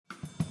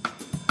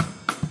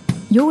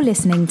You're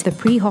listening to the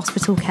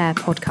Pre-Hospital Care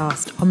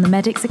podcast on the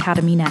Medics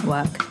Academy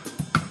Network.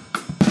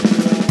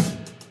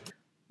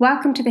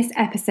 Welcome to this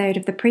episode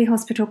of the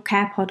Pre-Hospital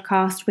Care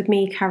podcast with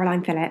me,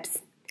 Caroline Phillips.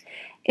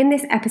 In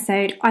this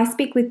episode, I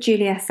speak with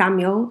Julia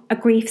Samuel, a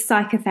grief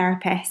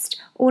psychotherapist,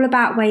 all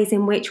about ways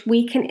in which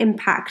we can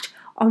impact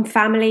on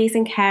families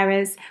and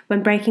carers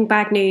when breaking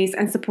bad news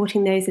and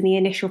supporting those in the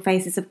initial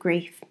phases of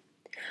grief.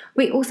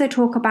 We also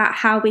talk about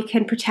how we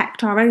can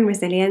protect our own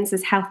resilience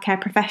as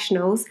healthcare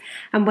professionals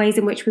and ways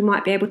in which we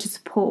might be able to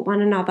support one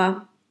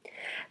another.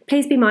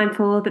 Please be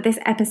mindful that this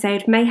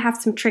episode may have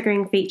some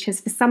triggering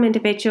features for some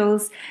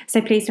individuals,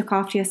 so please look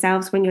after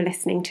yourselves when you're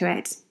listening to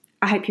it.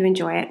 I hope you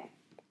enjoy it.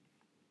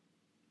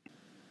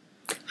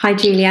 Hi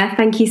Julia,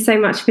 thank you so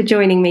much for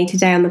joining me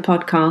today on the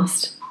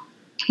podcast.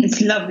 It's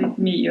lovely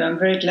to meet you. I'm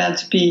very glad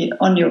to be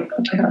on your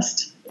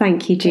podcast.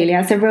 Thank you, Julia.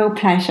 It's a real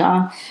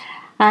pleasure.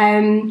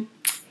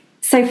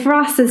 So for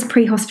us as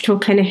pre-hospital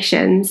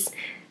clinicians,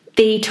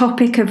 the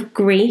topic of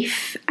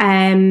grief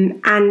and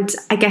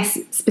I guess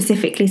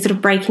specifically sort of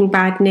breaking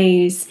bad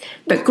news,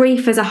 but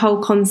grief as a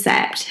whole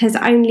concept has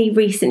only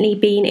recently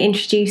been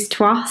introduced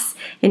to us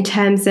in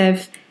terms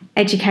of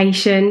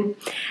education.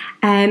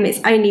 It's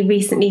only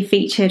recently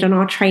featured on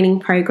our training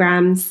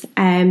programs,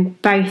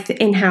 both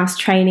in-house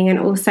training and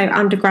also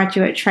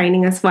undergraduate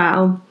training as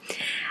well.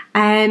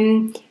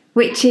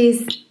 Which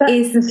is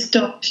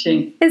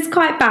astonishing. It's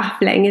quite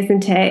baffling,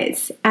 isn't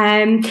it?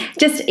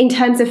 Just in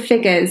terms of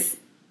figures,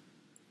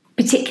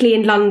 particularly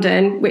in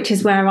London, which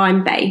is where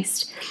I'm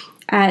based,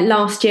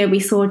 last year we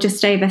saw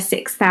just over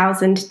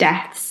 6,000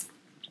 deaths.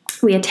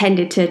 We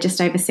attended to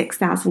just over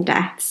 6,000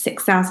 deaths,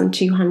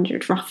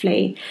 6,200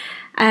 roughly.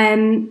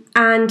 And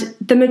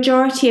the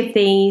majority of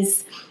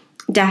these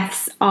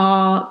deaths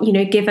are,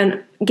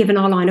 given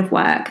our line of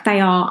work, they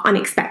are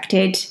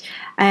unexpected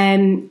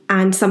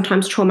and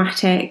sometimes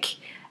traumatic.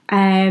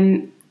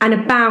 And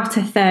about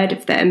a third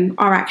of them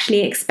are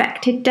actually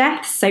expected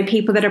deaths. So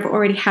people that have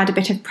already had a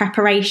bit of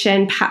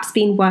preparation, perhaps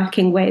been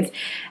working with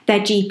their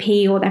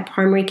GP or their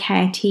primary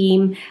care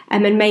team,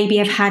 and maybe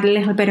have had a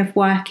little bit of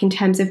work in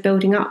terms of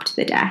building up to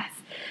the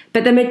death.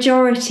 But the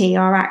majority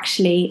are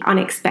actually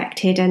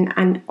unexpected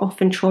and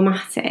often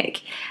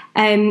traumatic.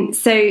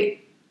 So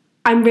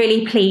I'm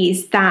really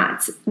pleased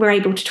that we're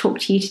able to talk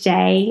to you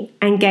today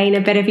and gain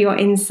a bit of your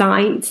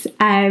insight.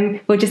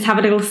 We'll just have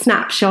a little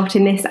snapshot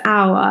in this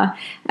hour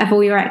of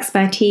all your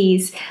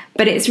expertise,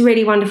 but it's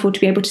really wonderful to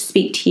be able to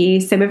speak to you.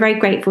 So we're very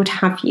grateful to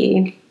have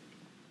you.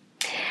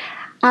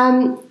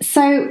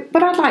 So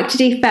what I'd like to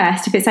do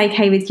first, if it's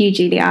okay with you,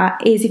 Julia,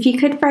 is if you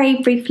could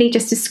very briefly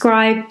just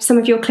describe some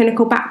of your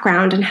clinical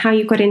background and how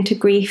you got into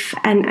grief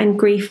and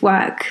grief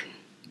work.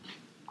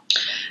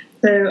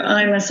 So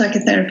I'm a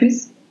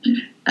psychotherapist.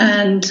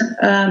 And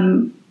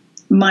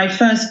my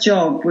first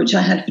job, which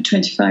I had for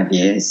 25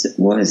 years,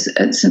 was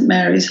at St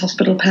Mary's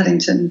Hospital,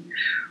 Paddington,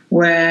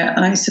 where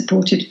I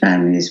supported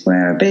families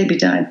where a baby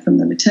died from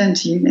the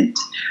maternity unit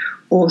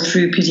or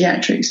through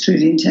paediatrics, through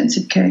the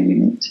intensive care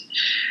unit.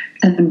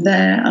 And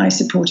there I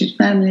supported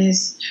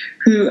families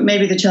who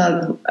maybe the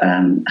child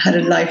had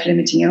a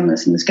life-limiting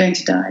illness and was going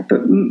to die,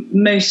 but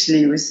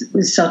mostly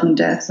was sudden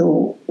death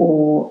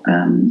or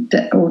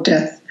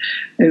death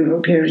over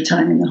a period of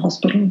time in the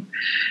hospital.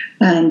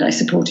 And I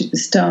supported the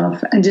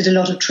staff and did a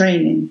lot of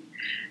training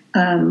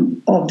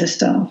of the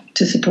staff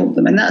to support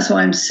them. And that's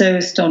why I'm so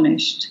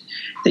astonished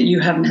that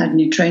you haven't had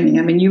any training.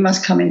 I mean, you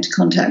must come into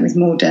contact with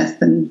more death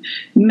than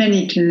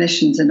many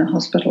clinicians in a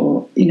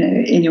hospital,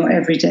 in your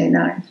everyday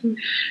life.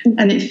 Mm-hmm.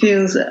 And it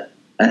feels an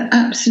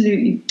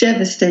absolutely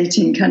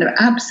devastating kind of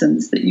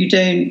absence that you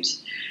don't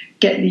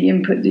get the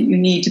input that you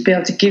need to be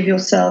able to give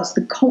yourselves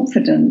the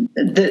confidence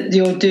that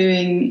you're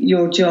doing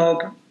your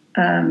job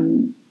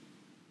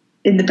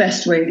in the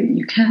best way that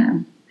you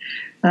can.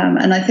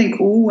 And I think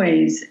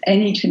always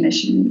any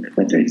clinician,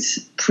 whether it's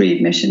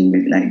pre-admission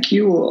with like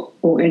you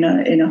or in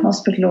a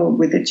hospital or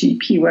with a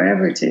GP,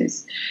 wherever it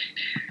is,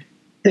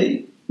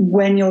 that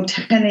when you're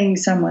telling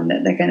someone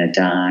that they're going to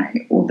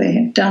die or they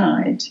have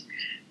died,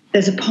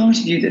 there's a part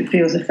of you that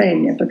feels a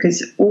failure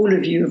because all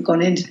of you have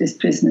gone into this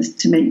business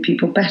to make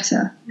people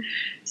better.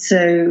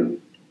 So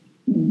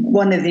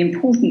one of the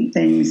important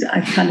things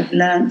I've kind of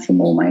learned from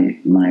all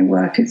my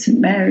work at St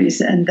Mary's,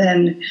 and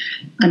then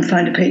I'm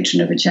found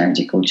patron of a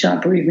charity called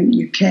Child Bereavement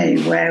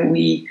UK, where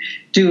we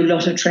do a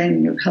lot of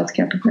training of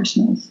healthcare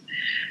professionals.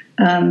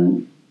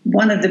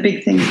 One of the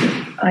big things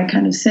that I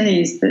kind of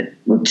say is that,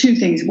 well, two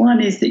things.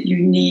 One is that you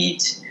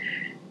need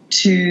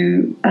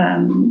to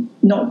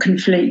not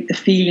conflate the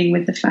feeling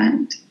with the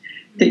fact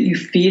that you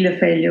feel a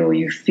failure or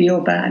you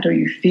feel bad or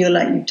you feel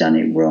like you've done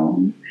it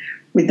wrong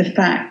with the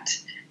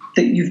fact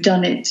that you've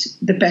done it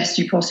the best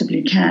you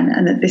possibly can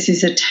and that this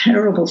is a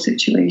terrible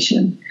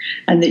situation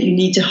and that you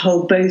need to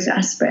hold both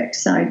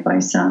aspects side by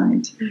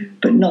side,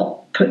 but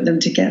not put them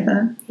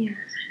together. Yeah.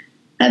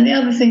 And the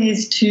other thing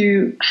is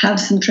to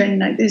have some training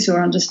like this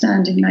or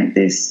understanding like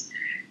this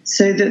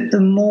so that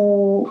the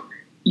more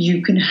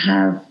you can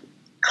have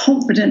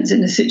confidence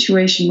in a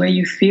situation where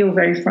you feel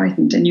very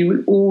frightened, and you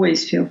will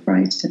always feel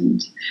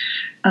frightened,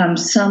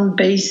 some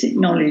basic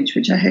knowledge,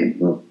 which I hope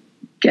we'll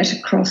get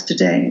across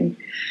today,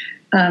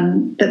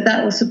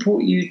 that will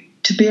support you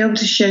to be able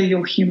to show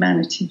your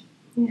humanity.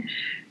 Yeah.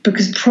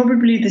 Because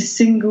probably the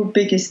single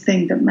biggest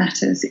thing that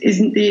matters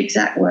isn't the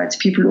exact words.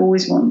 People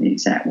always want the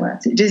exact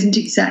words. It isn't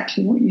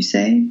exactly what you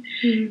say.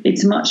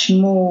 It's much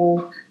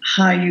more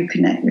how you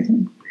connect with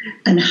them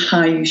and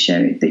how you show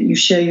it, that you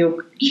show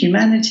your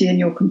humanity and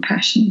your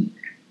compassion.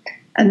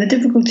 And the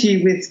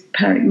difficulty with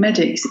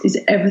paramedics is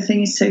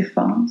everything is so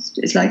fast.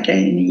 It's like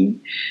A&E,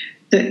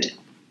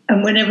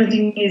 and when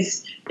everything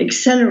is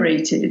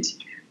accelerated,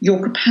 your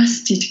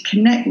capacity to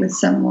connect with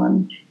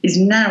someone is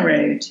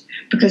narrowed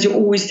because you're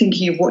always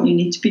thinking of what you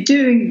need to be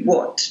doing,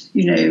 what,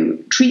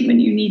 treatment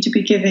you need to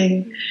be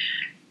giving.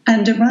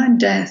 And around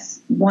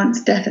death,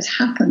 once death has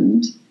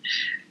happened,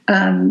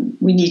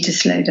 we need to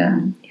slow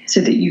down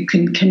so that you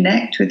can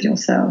connect with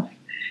yourself,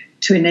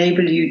 to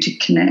enable you to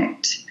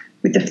connect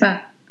with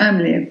the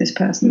family of this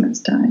person that's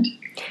died.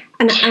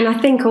 And I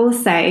think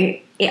also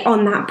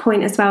on that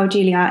point as well,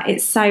 Julia,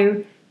 it's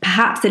so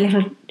perhaps a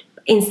little,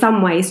 in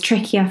some ways,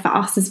 trickier for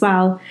us as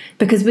well,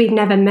 because we've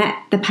never met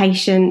the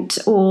patient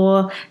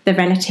or the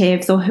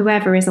relatives or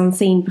whoever is on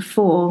scene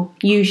before.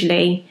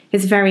 Usually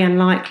it's very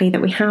unlikely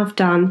that we have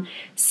done.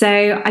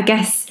 So I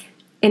guess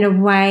in a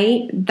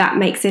way that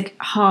makes it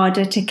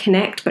harder to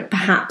connect, but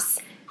perhaps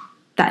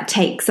that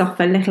takes off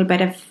a little bit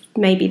of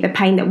maybe the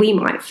pain that we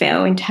might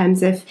feel in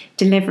terms of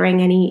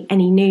delivering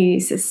any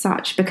news as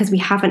such, because we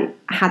haven't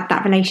had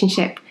that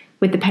relationship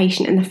with the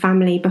patient and the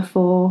family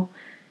before.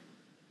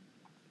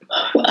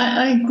 Well,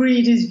 I agree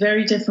it is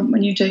very different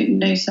when you don't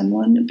know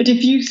someone. But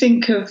if you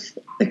think of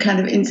the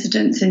kind of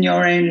incidents in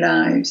your own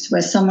lives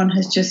where someone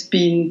has just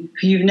been,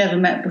 who you've never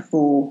met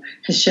before,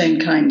 has shown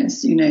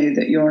kindness,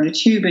 that you're on a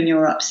tube and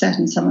you're upset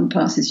and someone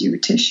passes you a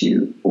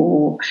tissue,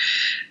 or,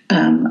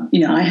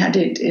 I had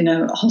it in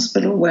a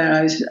hospital where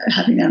I was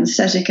having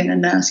anaesthetic and a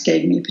nurse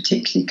gave me a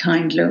particularly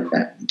kind look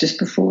just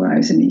before I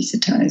was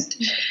anaesthetised.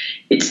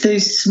 It's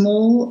those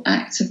small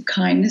acts of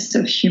kindness,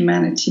 of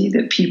humanity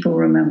that people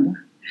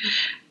remember.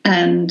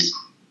 And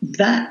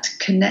that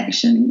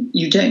connection,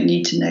 you don't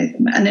need to know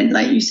them. And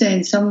like you say,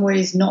 in some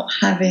ways, not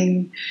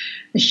having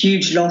a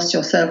huge loss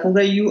yourself,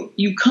 although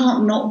you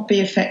can't not be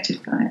affected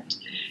by it.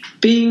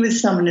 Being with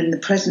someone in the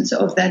presence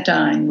of their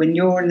dying, when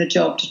you're in the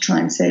job to try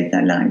and save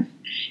their life,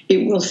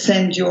 it will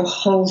send your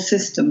whole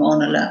system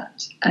on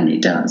alert, and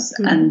it does.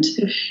 Mm-hmm. And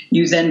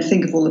you then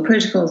think of all the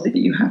protocols that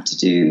you have to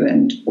do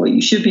and what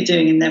you should be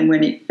doing, and then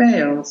when it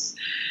fails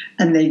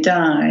and they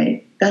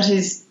die, that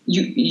is,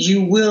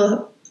 you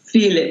will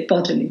feel it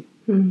bodily.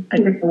 Mm-hmm. I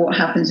don't know what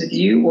happens with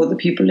you or the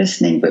people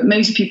listening, but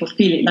most people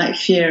feel it like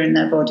fear in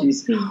their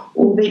bodies,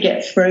 or they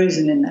get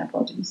frozen in their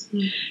bodies.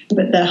 Mm-hmm.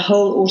 But their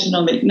whole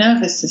autonomic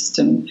nervous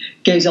system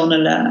goes on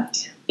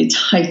alert. It's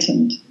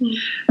heightened.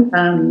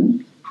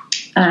 Mm-hmm.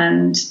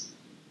 And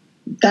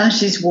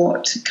that is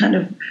what kind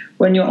of,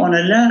 when you're on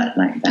alert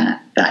like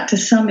that to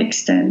some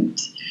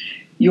extent,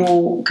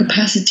 your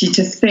capacity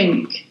to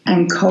think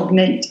and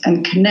cognate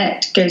and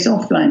connect goes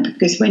offline,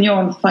 because when you're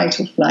on fight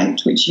or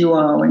flight, which you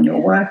are when you're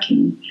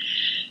working,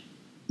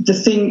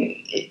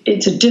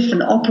 it's a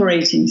different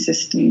operating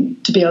system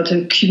to be able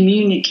to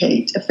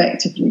communicate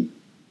effectively.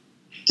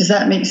 Does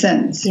that make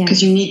sense?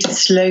 Because you need to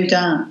slow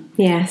down.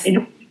 Yes. In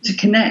order to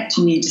connect,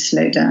 you need to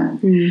slow down.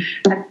 Mm.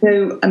 And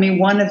so,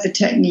 one of the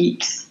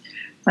techniques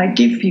I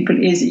give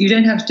people is, you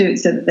don't have to do it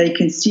so that they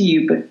can see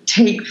you, but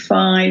take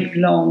 5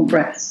 long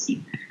breaths,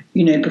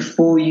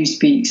 before you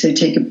speak. So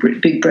take a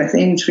big breath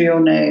in through your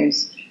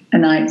nose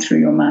and out through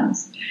your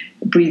mouth.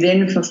 Breathe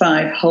in for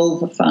 5, hold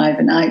for 5,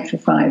 and out for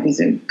 5 is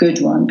a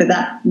good one. But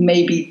that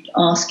may be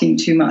asking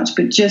too much.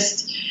 But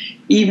just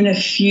even a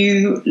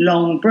few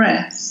long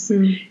breaths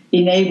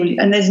enable you.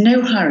 And there's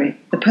no hurry.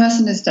 The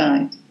person has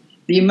died.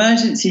 The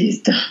emergency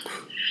is done.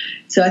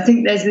 So I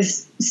think there's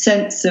this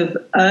sense of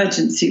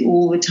urgency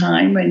all the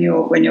time when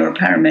you're a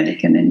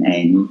paramedic and in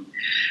AIM.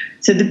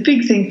 So the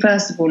big thing,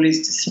 first of all,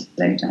 is to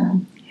slow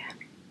down.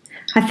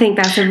 I think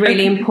that's a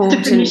really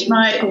important. To finish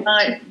my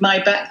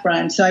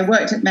background, so I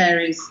worked at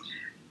Mary's.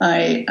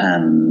 I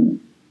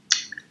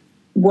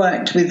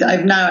worked with.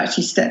 I've now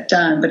actually stepped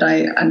down, but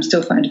I'm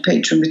still found a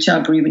patron with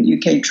Child Bereavement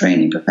UK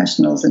training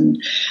professionals, and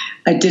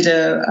I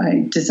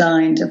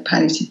designed a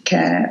palliative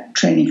care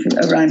training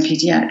around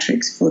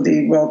paediatrics for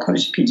the Royal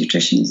College of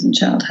Paediatricians and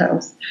Child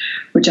Health,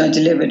 which I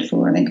delivered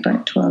for I think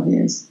about 12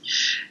 years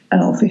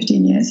or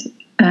 15 years,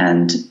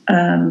 and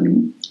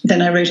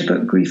then I wrote a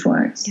book, Grief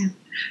Works. Yeah.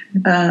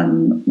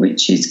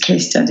 Which is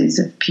case studies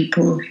of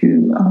people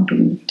who are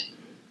bereaved.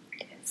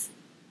 Yes.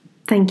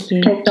 Thank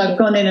you. I've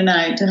gone in and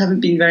out. I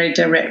haven't been very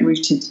direct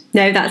routed.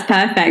 No, that's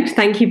perfect.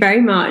 Thank you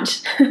very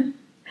much.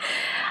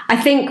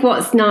 I think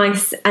what's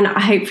nice, and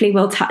hopefully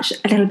we'll touch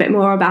a little bit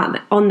more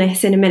on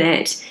this in a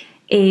minute,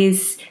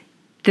 is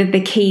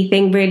the key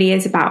thing really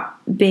is about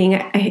being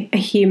a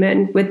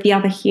human with the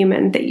other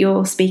human that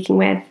you're speaking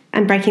with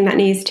and breaking that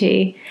news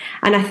to.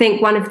 And I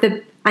think one of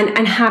the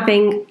And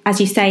having, as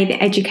you say, the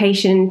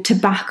education to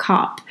back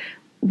up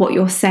what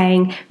you're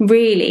saying,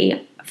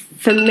 really,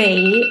 for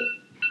me,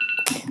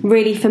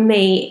 really for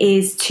me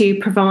is to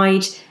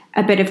provide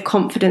a bit of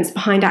confidence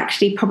behind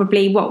actually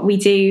probably what we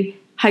do,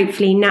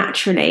 hopefully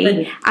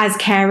naturally, as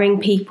caring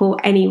people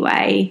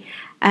anyway.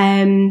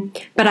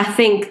 But I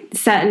think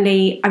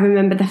certainly I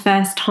remember the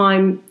first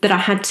time that I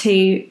had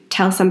to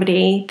tell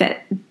somebody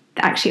that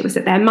actually it was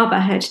that their mother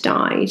had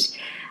died.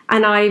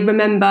 And I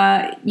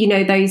remember, you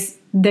know,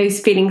 those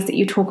feelings that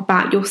you talk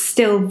about, you're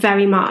still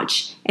very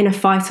much in a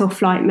fight or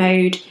flight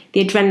mode.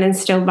 The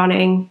adrenaline's still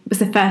running. It was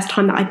the first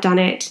time that I'd done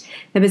it.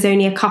 There was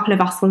only a couple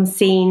of us on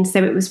scene,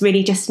 so it was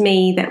really just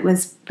me that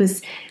was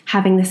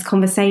having this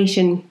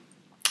conversation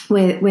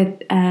with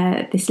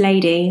this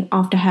lady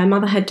after her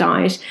mother had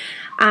died.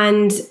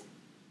 And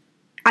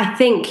I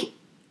think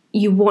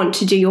you want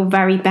to do your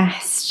very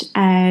best,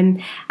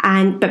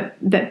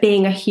 but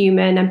being a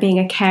human and being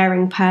a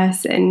caring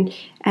person,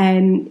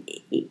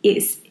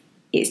 it's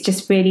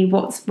just really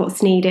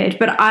what's needed.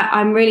 But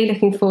I'm really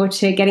looking forward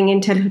to getting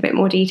into a little bit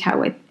more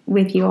detail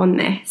with you on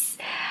this.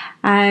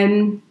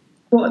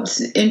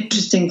 What's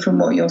interesting from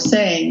what you're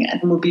saying,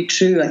 and will be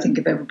true, I think,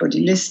 of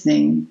everybody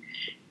listening,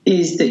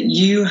 is that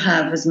you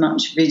have as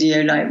much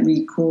video-like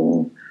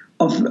recall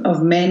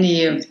of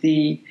many of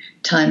the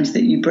times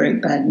that you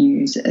broke bad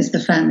news as the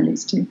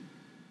families do.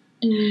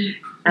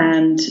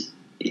 And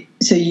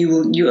so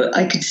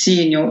I could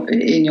see in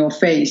your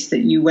face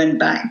that you went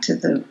back to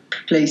the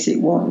place it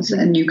was,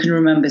 and you can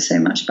remember so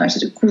much about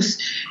it. Of course,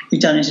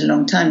 you've done it a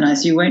long time now,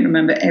 so you won't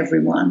remember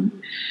everyone,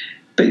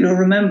 but you'll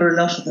remember a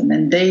lot of them,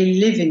 and they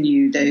live in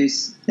you,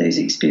 those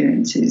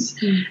experiences.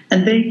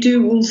 And they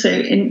do also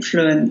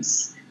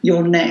influence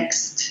your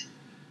next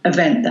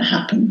event that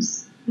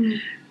happens.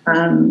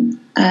 And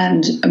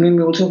I mean,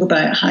 we will talk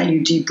about how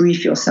you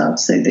debrief yourself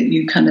so that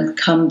you kind of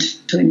come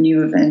to a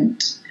new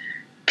event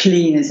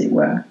clean, as it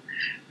were.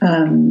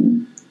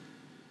 And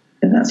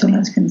that's all I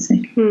was going to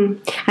say.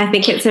 I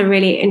think it's a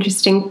really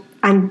interesting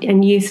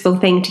and useful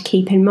thing to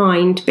keep in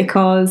mind,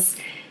 because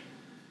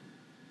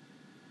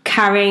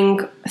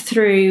carrying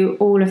through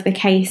all of the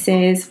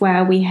cases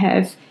where we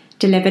have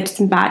delivered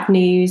some bad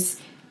news,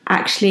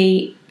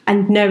 actually,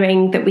 and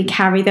knowing that we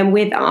carry them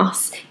with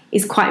us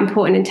is quite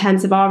important in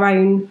terms of our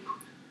own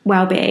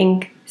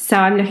well-being. So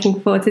I'm looking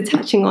forward to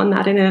touching on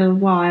that in a little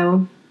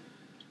while.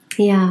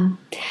 Yeah.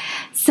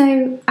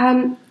 So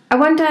I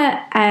wonder,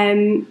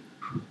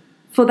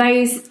 for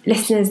those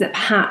listeners that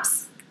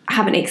perhaps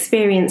haven't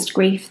experienced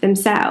grief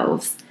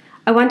themselves,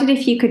 I wondered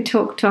if you could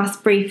talk to us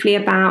briefly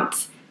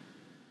about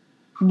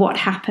what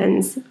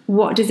happens.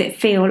 What does it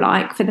feel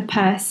like for the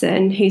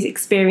person who's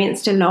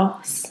experienced a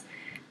loss?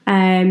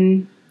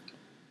 And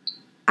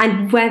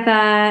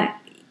whether,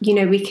 you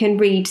know, we can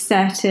read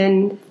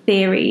certain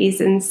theories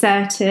and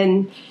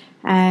certain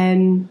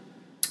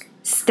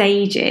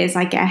stages,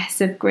 I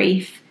guess, of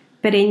grief.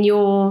 But in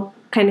your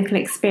clinical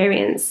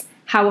experience,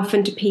 how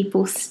often do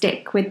people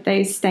stick with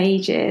those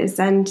stages,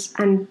 and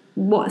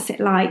what's it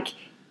like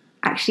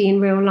actually in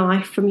real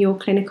life from your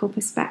clinical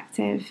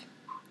perspective?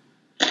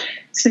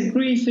 So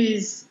grief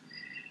is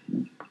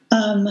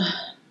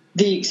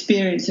the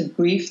experience of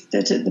grief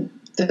that at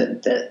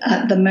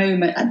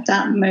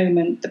that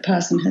moment the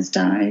person has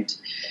died.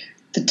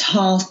 The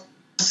task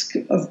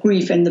of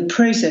grief, and the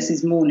process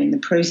is mourning, the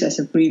process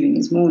of grieving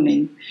is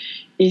mourning,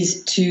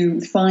 is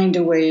to find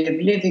a way of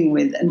living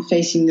with and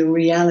facing the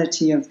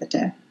reality of the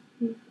death.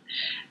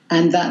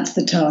 And that's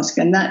the task.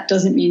 And that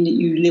doesn't mean that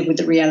you live with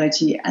the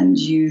reality and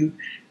you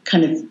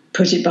kind of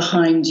put it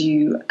behind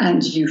you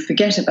and you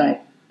forget about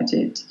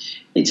it.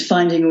 It's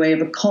finding a way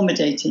of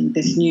accommodating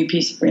this new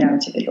piece of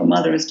reality that your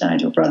mother has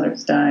died, your brother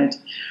has died,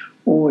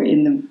 or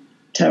in the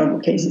terrible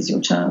cases, your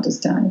child has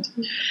died.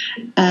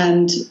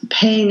 And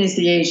pain is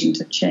the agent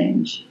of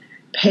change.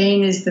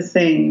 Pain is the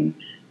thing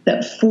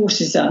that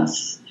forces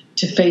us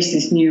to face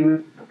this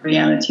new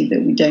reality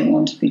that we don't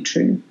want to be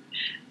true.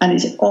 And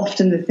it's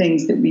often the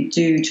things that we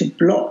do to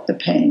block the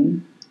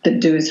pain that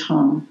do us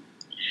harm.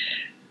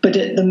 But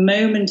at the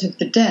moment of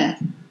the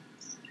death,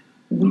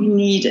 we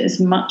need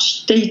as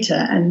much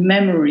data and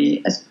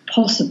memory as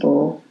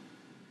possible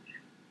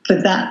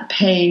for that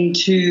pain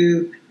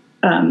to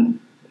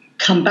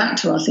come back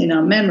to us in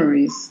our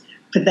memories,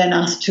 for then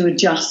us to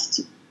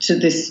adjust to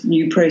this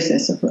new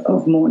process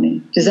of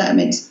mourning. Does that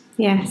make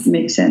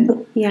sense?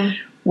 Yeah.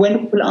 When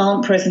people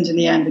aren't present in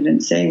the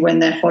ambulance, say when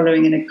they're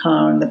following in a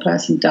car and the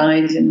person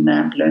dies in an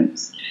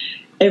ambulance,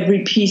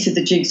 every piece of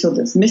the jigsaw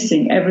that's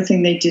missing,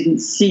 everything they didn't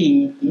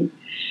see,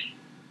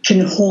 can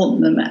haunt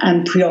them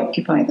and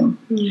preoccupy them.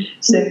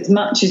 So as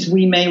much as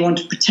we may want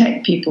to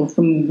protect people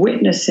from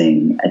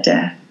witnessing a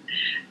death,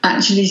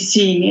 actually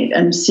seeing it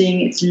and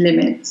seeing its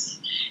limits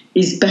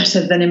is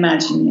better than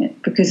imagining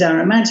it, because our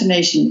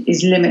imagination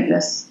is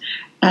limitless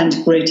and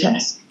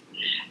grotesque.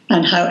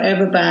 And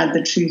however bad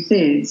the truth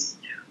is,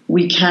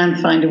 we can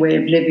find a way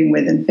of living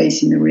with and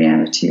facing the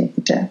reality of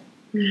the death.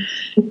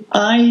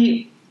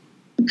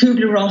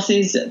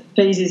 Kubler-Ross's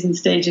phases and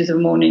stages of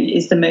mourning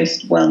is the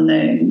most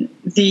well-known.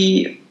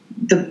 The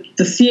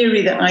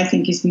theory that I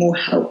think is more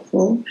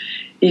helpful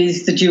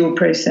is the dual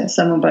process,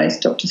 someone by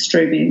Dr.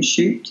 Strobe and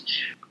Shute,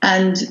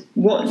 And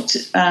what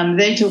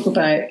they talk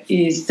about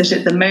is that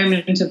at the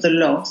moment of the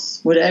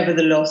loss, whatever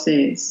the loss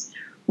is,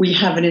 we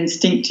have an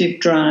instinctive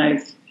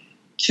drive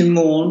to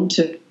mourn,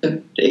 to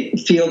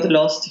feel the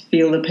loss, to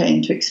feel the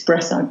pain, to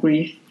express our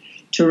grief,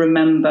 to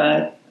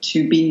remember,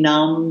 to be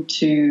numb,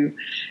 to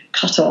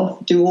cut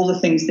off, do all the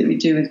things that we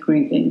do with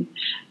grieving,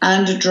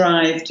 and a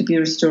drive to be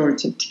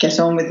restorative, to get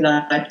on with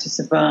life, to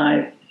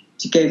survive,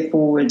 to go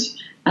forward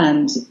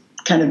and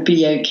kind of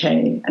be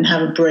okay and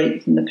have a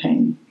break from the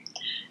pain.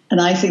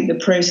 And I think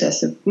the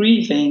process of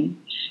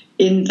grieving,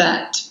 in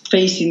that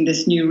facing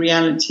this new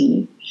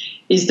reality,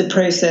 is the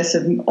process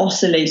of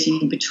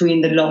oscillating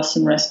between the loss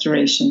and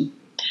restoration.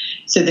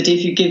 So that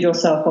if you give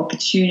yourself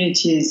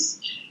opportunities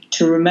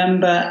to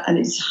remember, and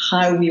it's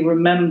how we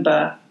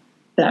remember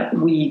that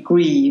we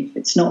grieve,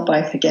 it's not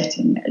by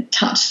forgetting,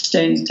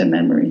 touchstones to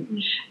memory.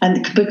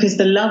 And because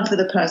the love for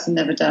the person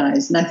never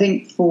dies. And I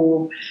think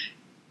for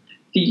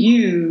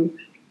you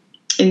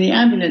in the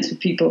ambulance with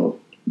people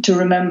to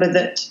remember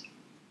that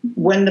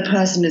when the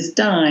person has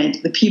died,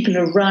 the people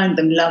around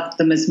them loved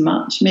them as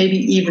much, maybe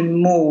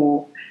even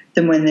more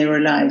than when they were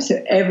alive.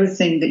 So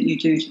everything that you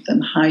do to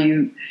them, how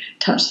you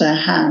touch their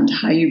hand,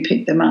 how you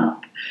pick them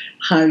up,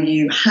 how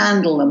you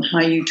handle them,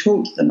 how you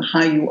talk to them,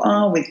 how you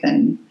are with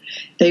them,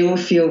 they will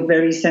feel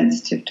very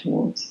sensitive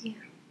towards. Yeah.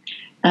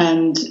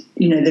 And,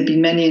 there'd be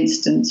many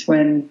instances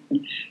when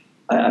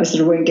I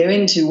sort of won't go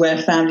into, where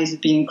families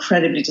have been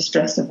incredibly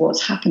distressed of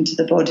what's happened to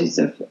the bodies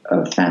of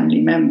family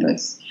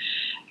members.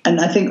 And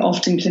I think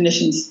often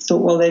clinicians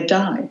thought, well, they've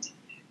died.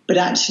 But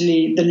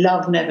actually, the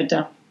love never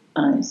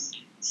dies.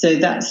 So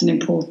that's an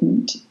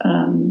important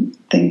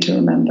thing to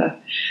remember.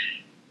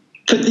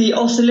 But the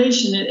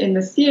oscillation in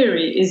the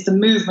theory is the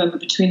movement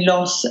between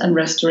loss and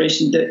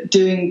restoration,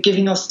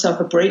 giving yourself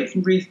a break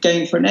from grief,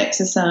 going for an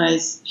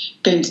exercise,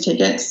 going to take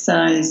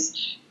exercise,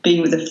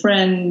 being with a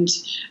friend,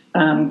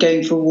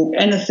 going for a walk,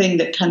 anything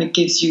that kind of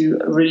gives you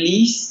a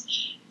release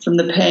from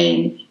the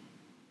pain.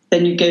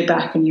 Then you go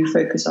back and you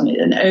focus on it.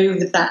 And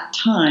over that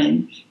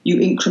time, you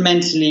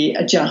incrementally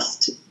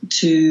adjust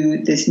to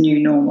this new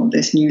normal,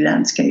 this new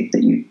landscape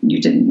that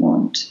you didn't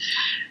want.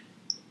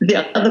 The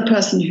other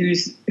person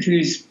whose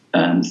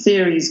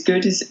theory is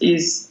good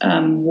is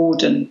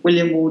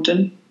William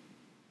Worden.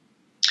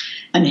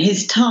 And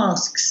his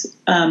tasks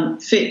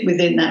fit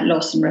within that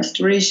loss and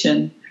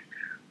restoration,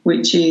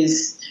 which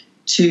is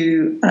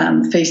to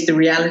face the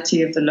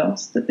reality of the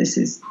loss, that this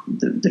is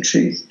the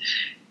truth,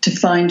 to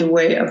find a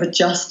way of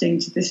adjusting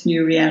to this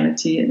new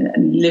reality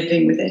and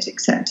living with it,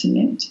 accepting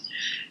it,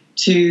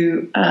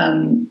 to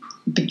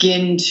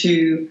begin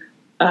to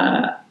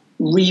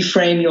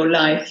reframe your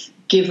life,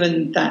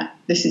 given that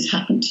this has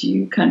happened to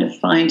you, kind of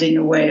finding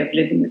a way of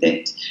living with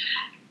it.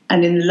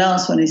 And then the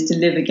last one is to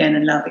live again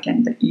and love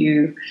again, that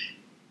you,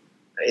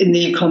 in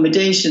the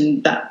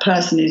accommodation, that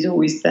person is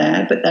always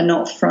there, but they're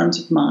not front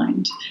of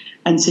mind.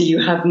 And so you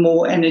have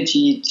more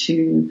energy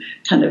to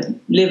kind of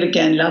live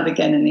again, love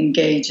again, and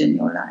engage in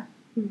your life.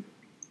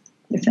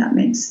 If that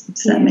makes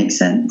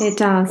sense? It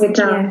does.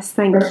 Yes,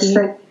 thank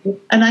you.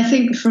 And I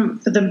think for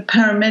the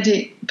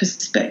paramedic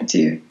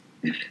perspective,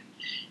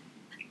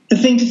 the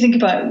thing to think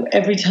about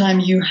every time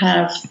you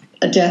have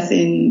a death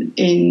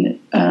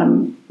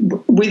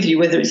with you,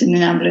 whether it's in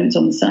an ambulance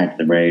on the side of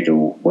the road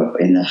or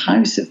in the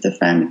house of the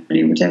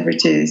family, whatever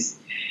it is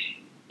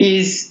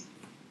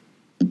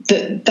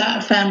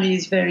that family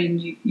is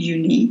very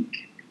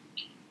unique.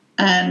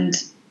 And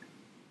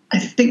I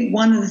think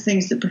one of the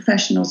things that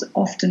professionals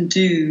often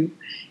do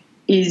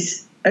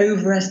is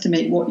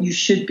overestimate what you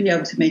should be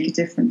able to make a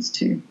difference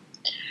to.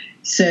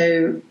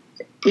 So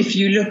if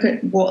you look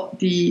at what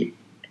the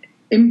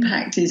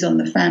impact is on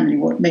the family,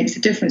 what makes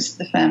a difference to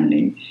the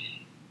family,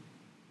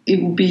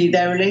 it will be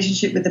their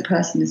relationship with the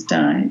person who's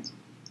died.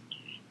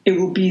 It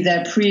will be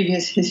their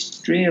previous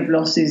history of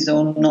losses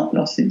or not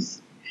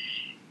losses.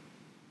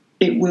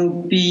 It will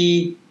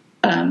be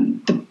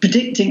the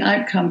predicting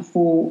outcome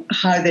for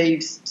how they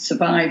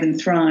survive and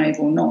thrive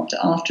or not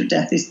after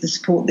death is the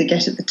support they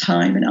get at the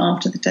time and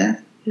after the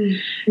death.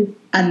 Mm-hmm.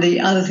 And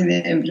the other thing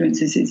that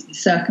influences is the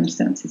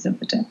circumstances of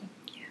the death.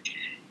 Yeah.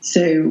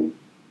 So,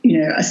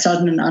 a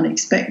sudden and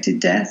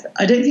unexpected death.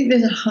 I don't think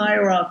there's a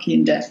hierarchy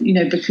in death,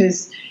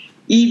 because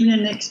even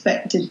an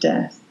expected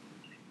death,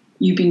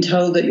 you've been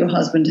told that your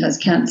husband has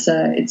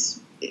cancer,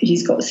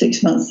 he's got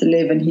 6 months to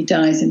live and he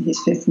dies in his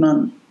 5th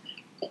month.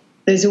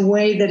 There's a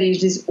way that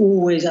it is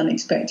always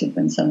unexpected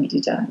when somebody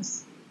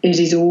dies. It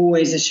is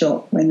always a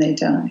shock when they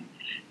die.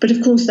 But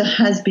of course, there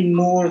has been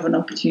more of an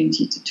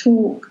opportunity to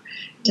talk,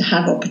 to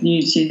have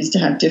opportunities to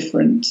have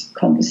different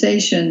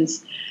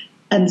conversations.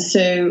 And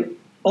so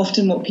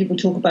often what people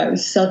talk about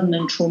is sudden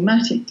and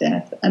traumatic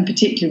death, and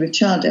particularly with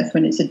child death,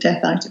 when it's a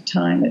death out of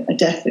time, a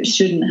death that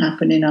shouldn't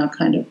happen in our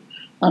kind of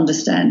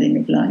understanding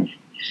of life,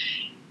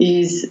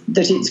 is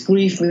that it's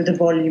grief with the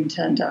volume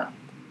turned up.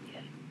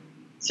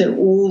 So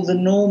all the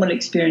normal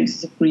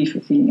experiences of grief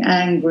are feeling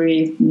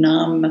angry,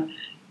 numb,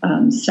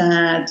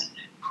 sad,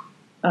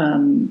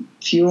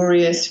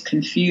 furious,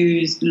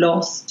 confused,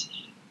 lost.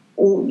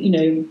 all,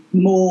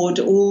 mourn,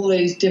 all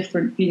those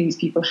different feelings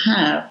people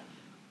have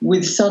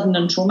with sudden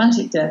and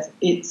traumatic death,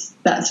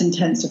 that's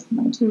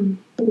intensified.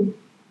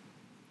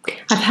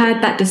 I've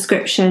heard that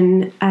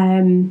description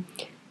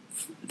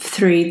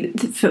through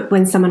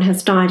when someone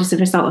has died as a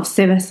result of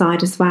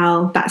suicide as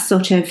well. That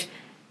sort of,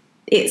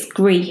 it's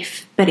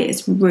grief, but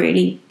it's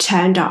really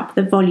turned up.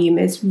 The volume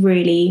is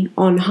really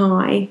on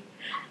high.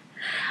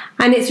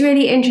 And it's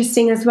really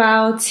interesting as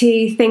well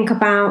to think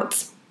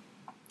about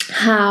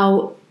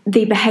how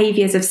the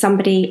behaviours of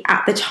somebody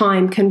at the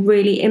time can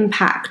really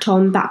impact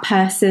on that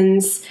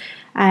person's,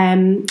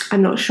 I'm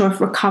not sure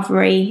if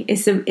recovery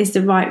is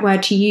the right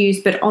word to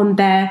use, but on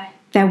their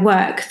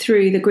work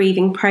through the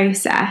grieving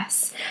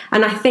process.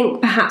 And I think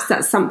perhaps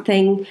that's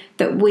something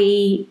that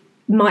we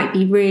might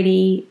be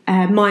really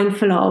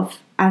mindful of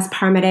as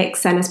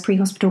paramedics and as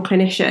pre-hospital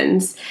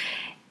clinicians.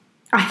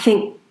 I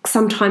think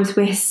sometimes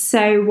we're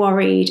so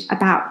worried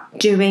about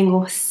doing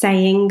or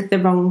saying the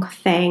wrong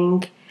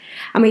thing.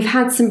 And we've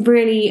had some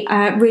really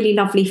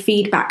lovely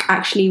feedback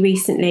actually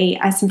recently,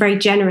 some very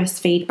generous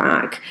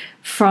feedback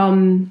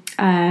from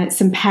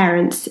some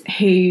parents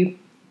who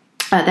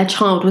their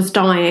child was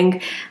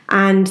dying,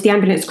 and the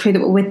ambulance crew that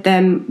were with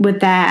them were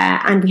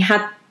there, and we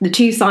had the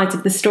two sides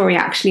of the story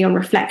actually on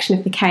reflection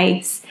of the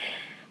case.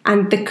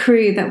 And the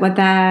crew that were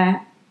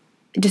there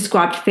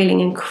described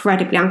feeling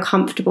incredibly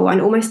uncomfortable and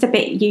almost a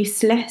bit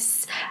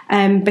useless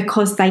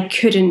because they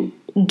couldn't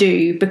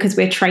do because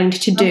we're trained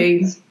to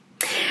do.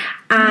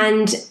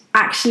 And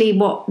actually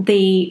what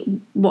the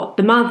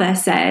mother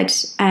said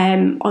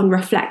on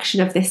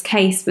reflection of this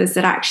case was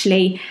that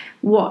actually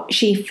what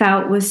she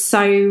felt was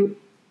so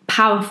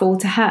powerful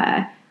to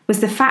her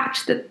was the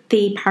fact that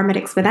the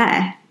paramedics were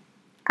there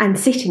and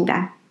sitting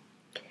there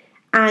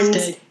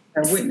and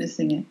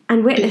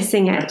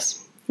witnessing it.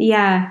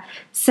 Yeah.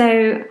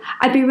 So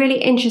I'd be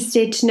really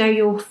interested to know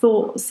your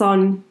thoughts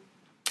on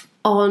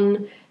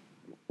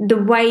the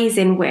ways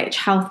in which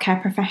healthcare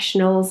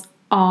professionals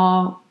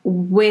are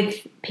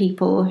with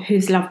people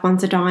whose loved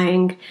ones are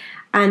dying,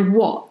 and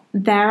what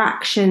their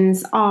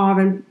actions are,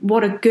 and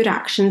what are good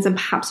actions, and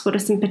perhaps what are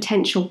some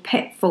potential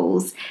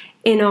pitfalls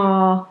in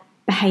our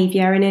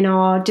behaviour and in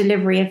our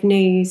delivery of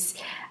news.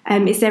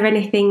 Is there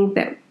anything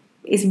that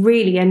is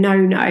really a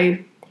no-no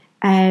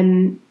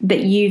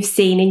that you've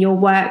seen in your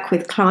work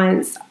with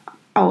clients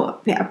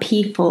or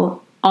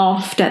people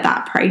after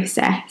that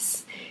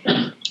process?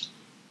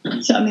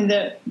 So, I mean,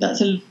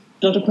 that's a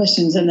lot of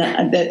questions, and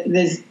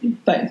there's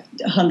about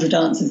 100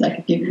 answers I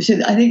could give you. So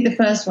I think the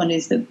first one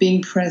is that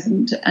being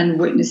present and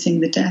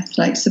witnessing the death,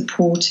 like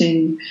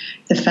supporting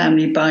the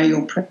family by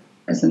your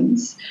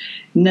presence.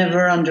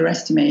 Never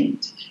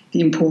underestimate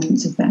the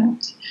importance of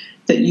that.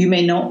 That you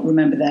may not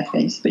remember their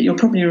face, but you'll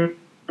probably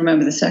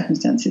remember the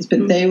circumstances,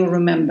 but they will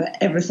remember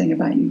everything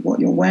about you, what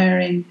you're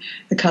wearing,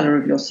 the colour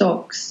of your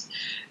socks.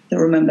 They'll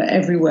remember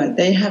every word.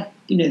 They have,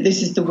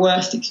 this is the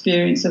worst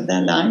experience of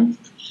their life,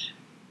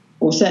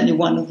 or certainly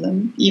one of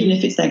them, even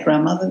if it's their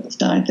grandmother that's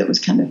died, that was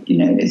kind of,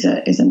 is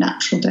a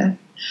natural death.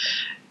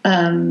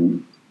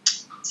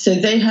 So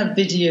they have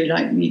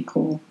video-like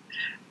recall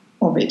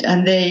of it,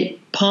 and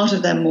part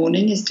of their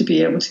mourning is to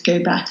be able to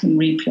go back and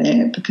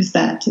replay it, because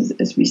that,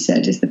 as we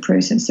said, is the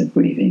process of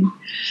grieving.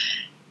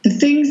 The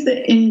things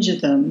that injure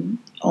them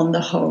on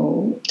the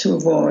whole to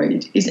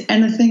avoid is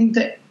anything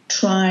that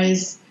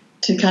tries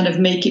to kind of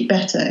make it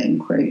better, in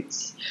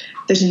quotes,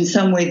 that in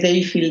some way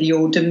they feel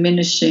you're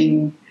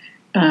diminishing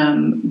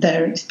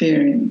their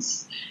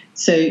experience.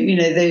 So,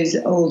 those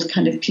old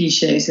kind of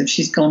cliches of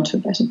she's gone to a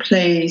better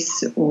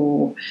place,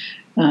 or,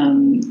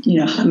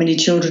 how many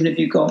children have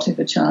you got if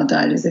a child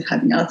died, as if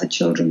having other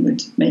children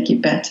would make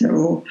it better,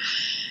 or...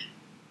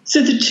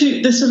 So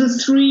the sort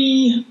of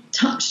three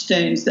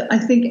touchstones that I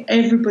think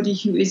everybody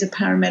who is a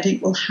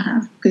paramedic will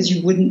have, because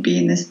you wouldn't be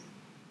in this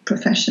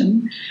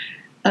profession,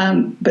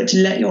 but to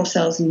let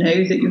yourselves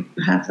know that you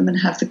have them and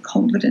have the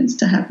confidence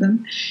to have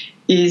them,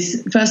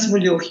 is first of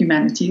all your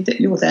humanity,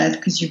 that you're there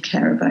because you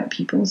care about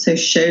people. So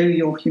show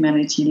your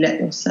humanity, let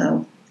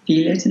yourself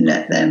feel it and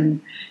let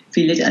them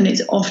feel it. And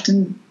it's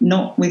often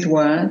not with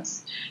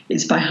words,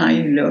 it's by how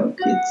you look,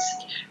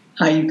 it's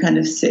how you kind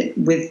of sit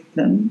with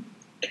them.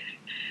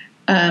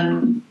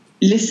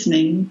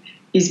 Listening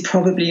is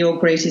probably your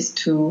greatest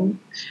tool,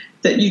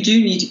 that you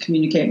do need to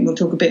communicate, and we'll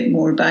talk a bit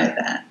more about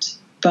that,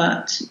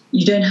 but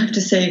you don't have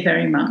to say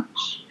very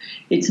much.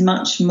 It's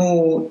much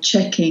more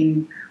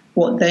checking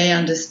what they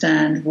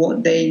understand,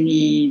 what they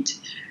need,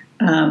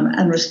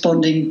 and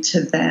responding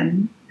to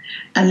them,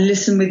 and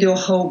listen with your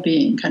whole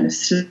being, kind of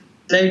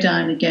slow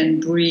down again,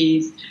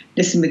 breathe,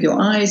 listen with your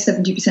eyes.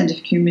 70%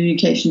 of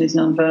communication is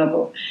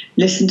nonverbal.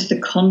 Listen to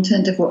the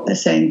content of what they're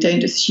saying.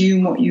 Don't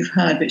assume what you've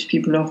heard, which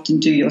people often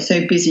do. You're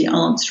so busy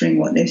answering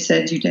what they've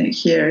said, you don't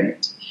hear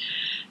it.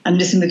 And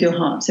listen with your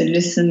heart. So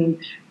listen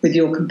with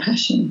your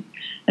compassion,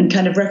 and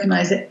kind of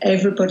recognize that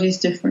everybody's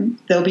different.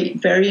 They'll be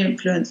very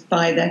influenced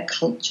by their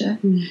culture.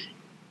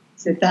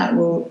 So that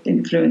will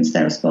influence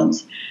their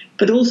response.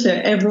 But also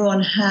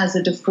everyone has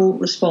a default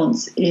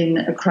response in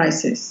a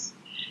crisis.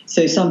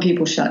 So some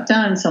people shut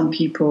down, some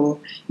people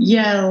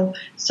yell,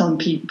 some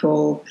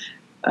people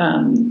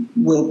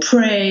will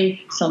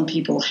pray, some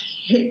people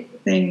hit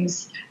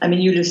things. I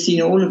mean, you'll have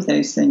seen all of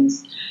those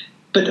things.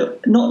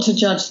 But not to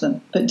judge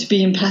them, but to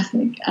be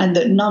empathic, and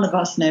that none of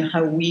us know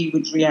how we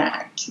would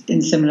react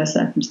in similar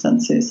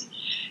circumstances.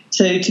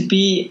 So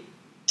to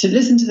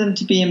listen to them,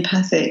 to be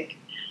empathic,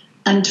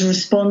 and to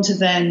respond to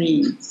their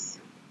needs.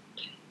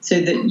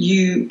 So that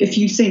if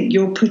you think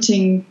you're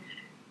putting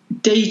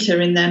data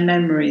in their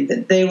memory,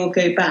 that they will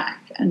go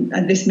back,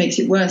 and this makes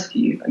it worse for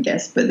you, I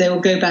guess, but they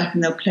will go back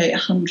and they'll play it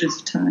hundreds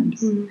of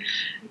times.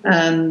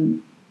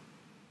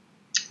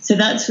 So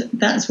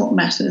that's what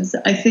matters.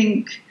 I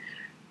think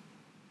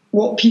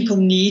what people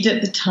need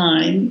at the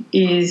time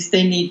is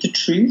they need the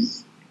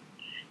truth.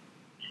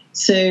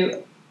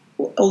 So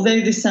although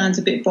this sounds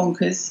a bit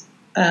bonkers,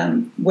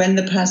 when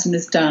the person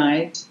has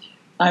died,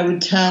 I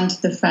would turn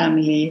to the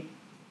family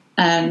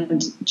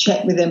and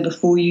check with them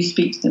before you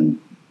speak to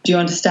them. Do you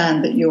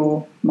understand that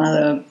your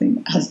mother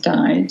has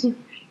died?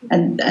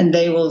 And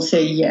they will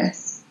say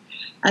yes.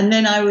 And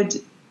then I would,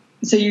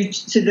 so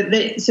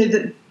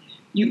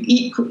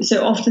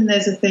often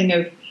there's a thing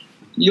of,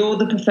 you're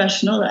the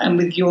professional, and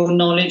with your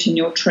knowledge and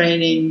your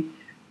training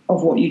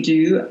of what you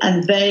do,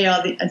 and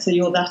so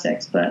you're that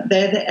expert.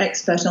 They're the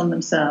expert on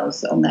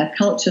themselves, on their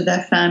culture,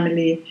 their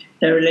family,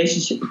 their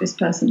relationship with this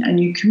person, and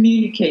you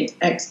communicate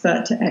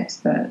expert to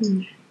expert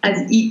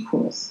as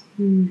equals.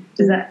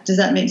 Does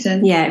that make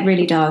sense? Yeah, it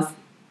really does.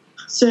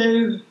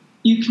 So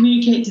you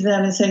communicate to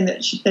them and saying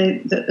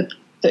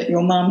that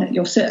your mum,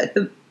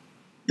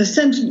 the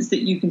sentence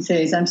that you can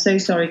say is, "I'm so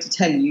sorry to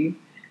tell you,"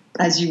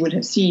 as you would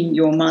have seen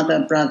your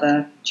mother,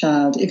 brother,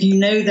 child. If you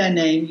know their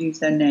name, use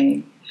their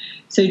name.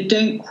 So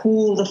don't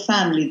call the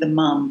family the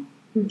mum,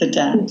 the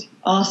dad.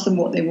 Ask them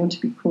what they want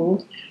to be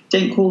called.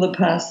 Don't call the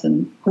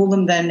person. Call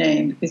them their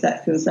name, because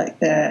that feels like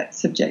they're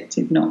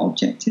subjective, not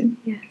objective.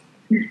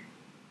 Yeah.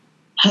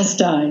 Has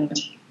died.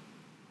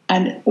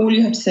 And all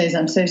you have to say is,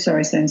 "I'm so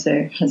sorry,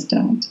 so-and-so has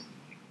died."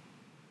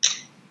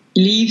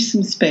 Leave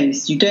some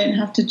space. You don't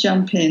have to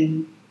jump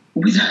in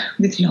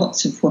with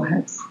lots of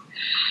words.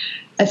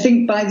 I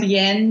think by the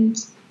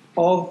end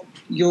of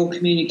your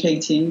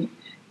communicating,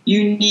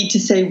 you need to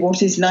say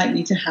what is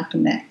likely to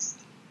happen next.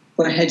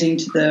 We're heading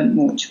to the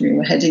mortuary,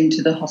 we're heading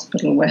to the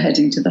hospital, we're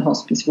heading to the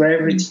hospice,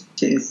 wherever it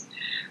is.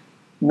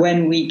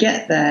 When we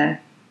get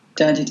there,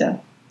 da-da-da,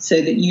 so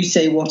that you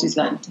say what is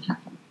likely to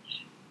happen.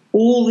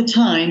 All the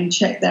time,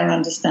 check their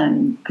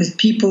understanding, because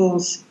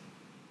people's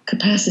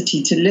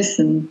capacity to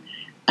listen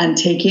and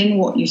take in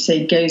what you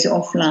say goes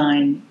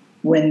offline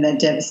when they're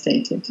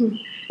devastated.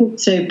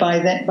 So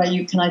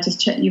can I just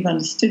check you've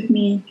understood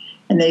me?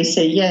 And they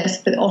say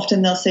yes, but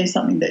often they'll say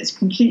something that's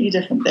completely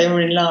different. They were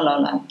in la la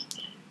land.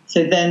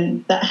 So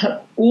then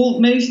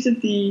most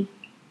of the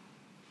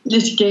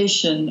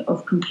litigation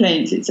of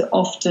complaints, it's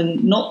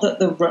often not that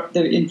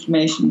the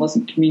information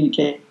wasn't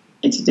communicated,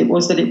 it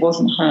was that it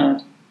wasn't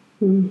heard.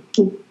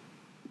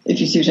 If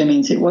you see what I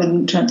mean. So it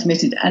wasn't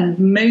transmitted. And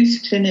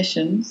most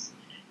clinicians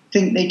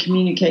think they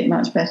communicate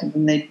much better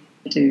than they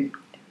do.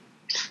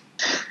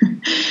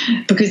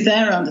 Because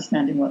they're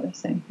understanding what they're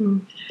saying.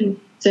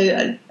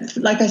 So,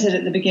 like I said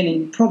at the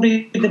beginning,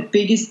 probably the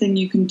biggest thing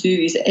you can do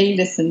is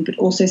listen, but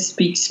also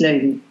speak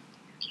slowly.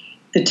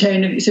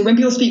 So when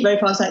people speak very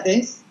fast like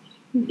this,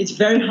 it's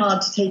very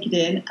hard to take it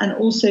in, and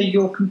also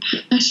your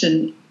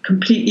compassion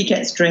completely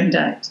gets drained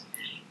out.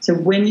 So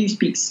when you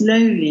speak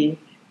slowly,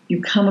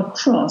 you come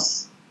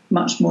across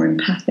much more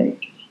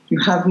empathic. You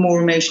have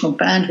more emotional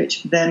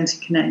bandwidth for them to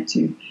connect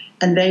to,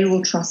 and they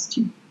will trust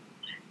you.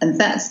 And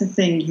that's the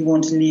thing you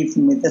want to leave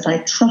them with, that I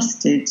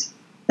trusted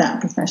that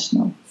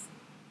professional.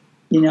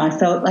 I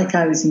felt like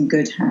I was in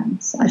good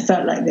hands. I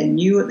felt like they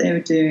knew what they were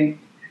doing.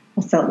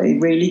 I felt they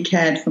really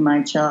cared for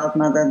my child,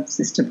 mother,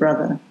 sister,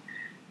 brother.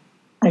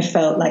 I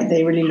felt like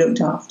they really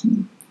looked after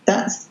me.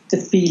 That's the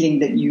feeling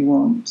that you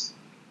want.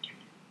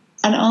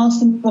 And ask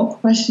them what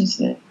questions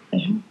they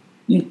have.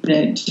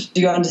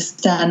 Do you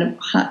understand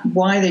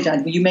why they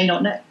died? Well, you may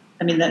not know.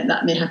 I mean,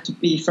 that may have to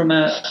be from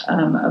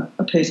a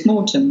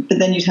post-mortem, but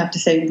then you'd have to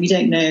say, we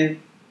don't know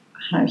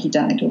how he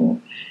died.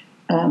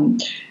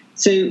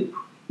 So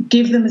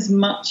give them as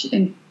much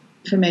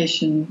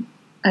information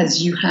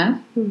as you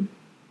have,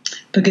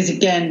 because,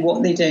 again,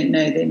 what they don't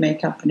know, they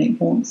make up and it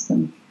haunts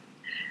them.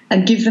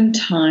 And give them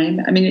time.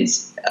 I mean,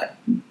 it's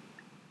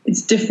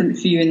different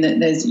for you in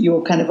that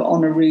you're kind of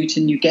on a route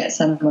and you get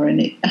somewhere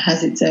and it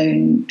has its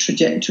own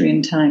trajectory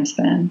and time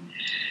span.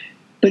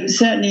 But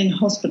certainly in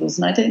hospitals,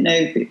 and I don't know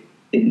if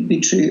it would be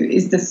true,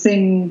 is the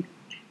thing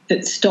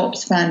that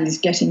stops families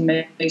getting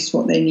most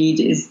what they need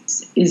is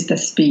the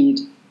speed,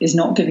 is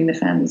not giving the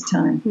families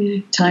time.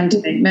 Time to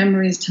make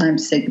memories, time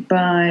to say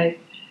goodbye,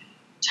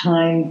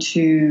 time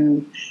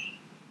to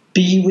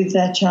be with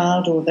their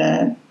child or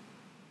their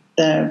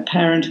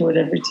parent or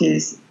whatever it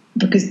is,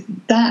 because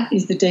that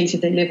is the data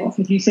they live off.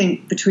 If you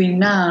think between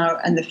now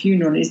and the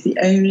funeral is the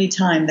only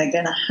time they're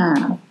going to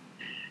have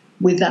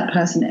with that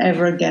person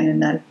ever again in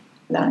their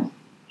life.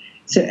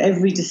 So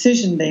every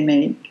decision they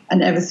make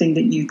and everything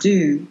that you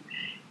do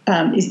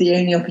is the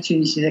only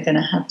opportunity they're going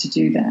to have to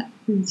do that.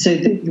 So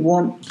that you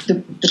want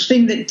the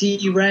thing that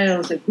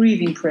derails a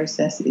grieving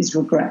process is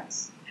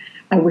regrets.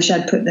 I wish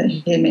I'd put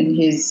him in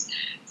his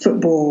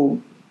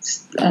football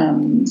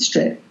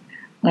strip.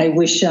 I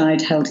wish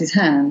I'd held his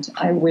hand.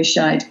 I wish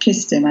I'd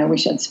kissed him. I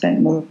wish I'd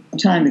spent more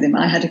time with him.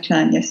 I had a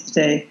client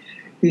yesterday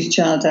whose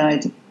child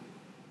died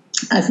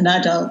as an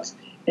adult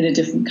in a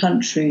different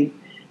country,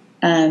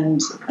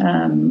 and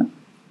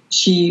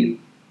she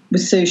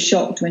was so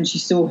shocked when she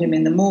saw him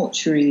in the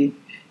mortuary.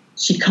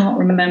 She can't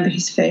remember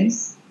his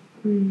face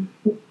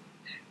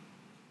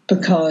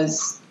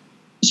because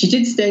she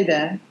did stay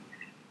there,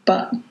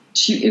 but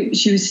she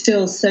was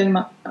still so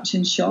much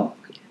in shock.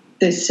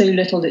 There's so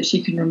little that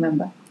she can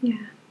remember. Yeah.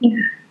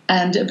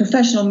 And a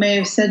professional may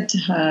have said to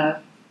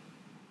her,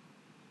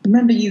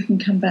 remember, you can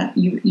come back.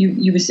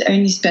 You was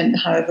only spent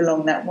however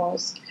long that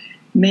was.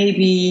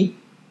 Maybe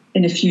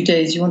in a few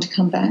days you want to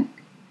come back,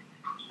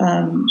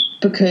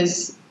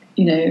 because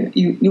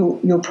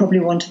you'll probably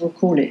want to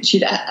recall it.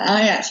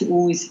 I actually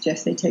always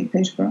suggest they take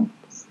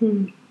photographs.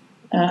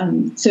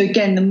 So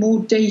again, the more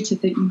data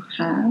that you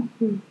have,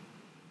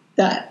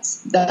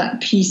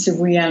 that piece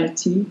of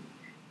reality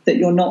that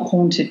you're not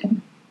haunted by.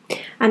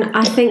 And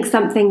I think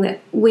something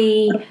that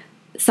we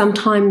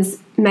sometimes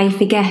may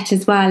forget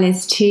as well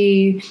is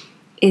to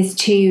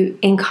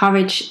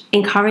encourage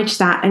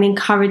that, and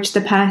encourage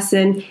the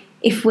person,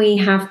 if we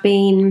have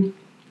been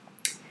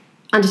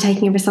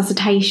undertaking a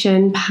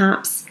resuscitation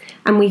perhaps,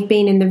 and we've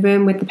been in the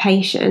room with the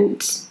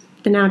patient,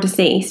 the now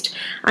deceased,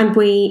 and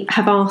we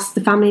have asked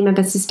the family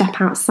members to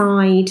step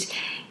outside.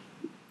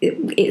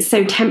 It's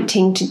so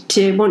tempting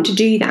to want to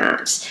do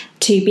that,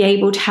 to be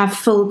able to have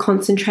full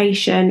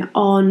concentration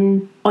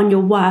on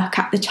your work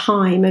at the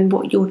time and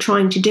what you're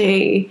trying to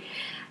do.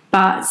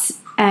 But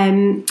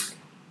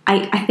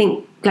I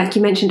think, like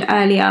you mentioned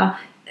earlier,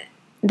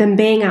 them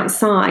being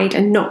outside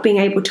and not being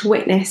able to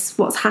witness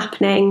what's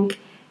happening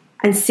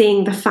and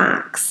seeing the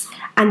facts,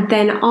 and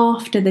then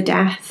after the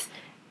death,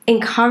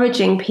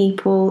 encouraging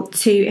people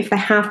to, if they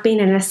have been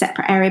in a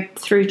separate area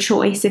through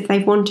choice, if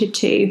they've wanted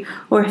to,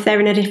 or if they're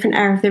in a different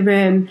area of the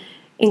room,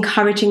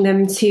 encouraging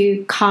them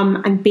to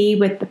come and be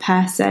with the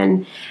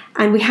person.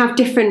 And we have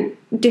different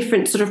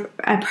sort of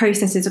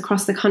processes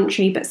across the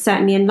country, but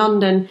certainly in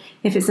London,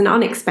 if it's an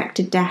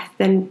unexpected death,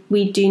 then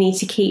we do need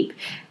to keep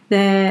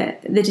the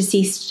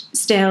deceased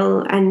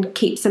still and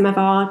keep some of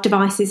our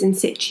devices in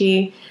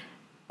situ.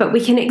 But we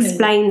can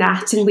explain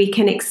that, and we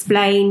can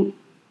explain,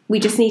 we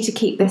just need to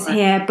keep this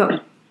here,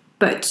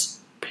 but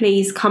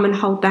please come and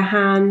hold their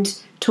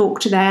hand, talk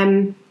to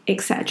them,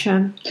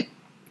 etc.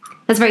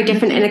 That's very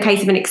different in the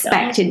case of an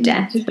expected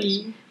death.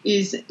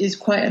 Is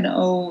quite an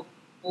old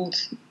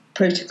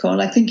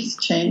protocol. I think it's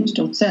changed,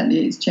 or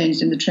certainly it's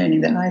changed in the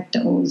training that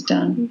I've always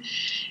done,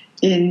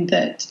 in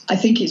that I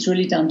think it's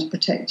really done to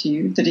protect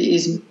you, that it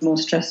is more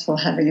stressful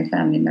having a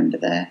family member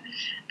there.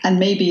 And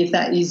maybe if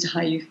that is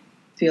how you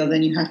feel,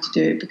 then you have to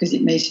do it, because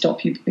it may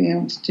stop you being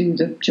able to do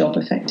the job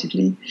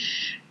effectively.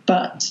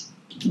 But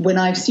when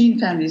I've seen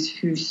families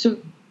who saw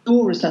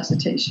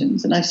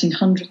resuscitations, and I've seen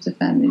hundreds of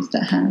families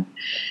that have,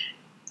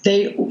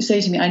 they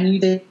say to me, I knew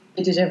they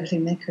did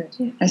everything they could.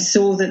 Yeah. I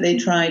saw that they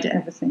tried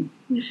everything.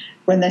 Yeah.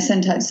 When they're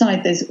sent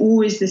outside, there's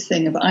always this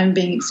thing of, I'm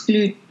being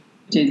excluded.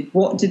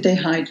 What did they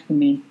hide from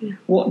me? Yeah.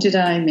 What did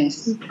I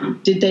miss?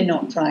 Did they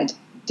not try?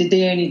 Did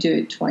they only do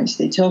it twice?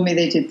 They told me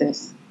they did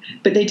this.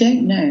 But they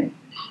don't know.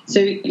 So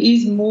it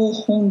is more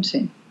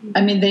haunting.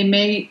 I mean, they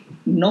may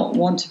not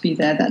want to be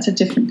there. That's a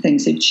different thing.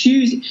 So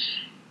choose.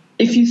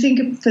 If you think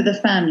of, for the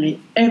family,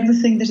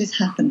 everything that has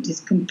happened is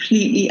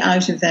completely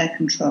out of their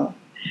control.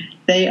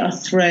 They are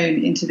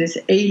thrown into this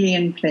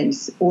alien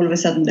place all of a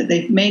sudden that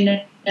they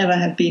may never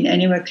have been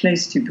anywhere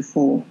close to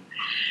before.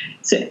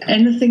 So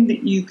anything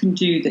that you can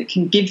do that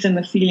can give them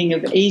a feeling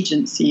of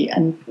agency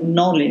and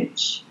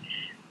knowledge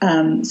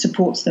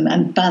supports them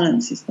and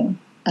balances them.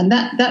 And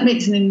that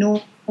makes an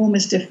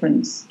enormous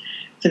difference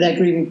for their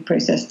grieving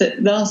process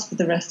that lasts for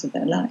the rest of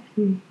their life.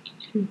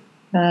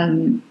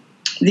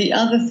 The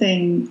other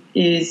thing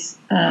is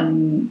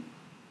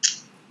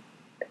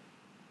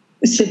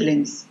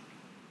siblings.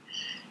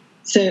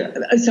 So,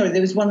 sorry, there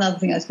was one other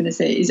thing I was going to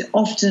say, is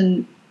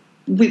often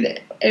with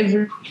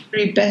every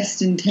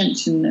best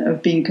intention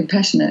of being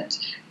compassionate,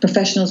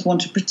 professionals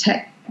want to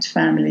protect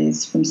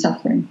families from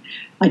suffering.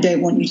 I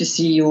don't want you to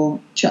see your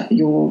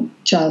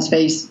child's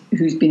face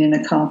who's been in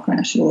a car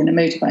crash or in a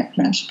motorbike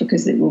crash,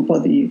 because it will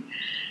bother you.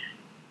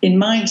 In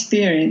my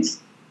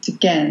experience,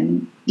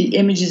 again, the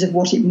images of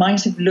what it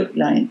might have looked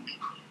like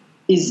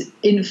is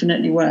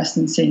infinitely worse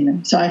than seeing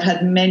them. So I've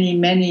had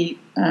many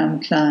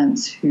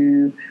clients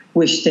who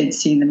wish they'd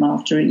seen them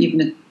after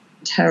even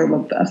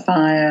a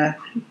fire,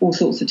 all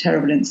sorts of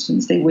terrible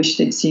incidents. They wish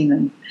they'd seen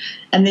them.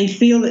 And they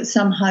feel that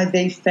somehow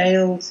they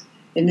failed.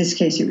 In this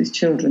case, it was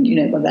children,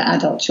 well, they're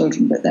adult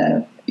children, but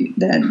they're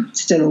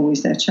still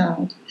always their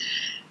child,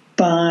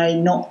 by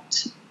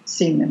not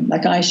seeing them.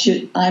 Like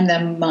I'm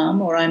their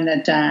mum or I'm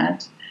their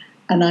dad,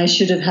 and I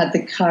should have had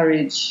the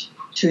courage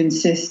to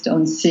insist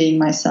on seeing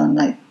my son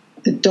like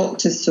the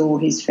doctor saw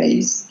his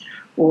face,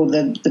 or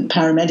the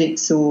paramedics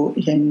saw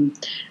him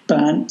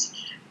burnt,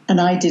 and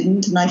I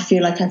didn't, and I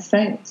feel like I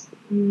failed.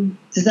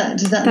 Does that make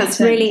sense? That's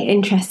really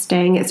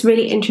interesting. It's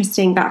really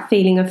interesting, that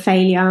feeling of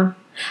failure.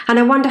 And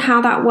I wonder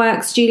how that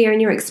works, Julia, in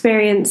your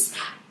experience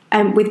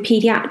with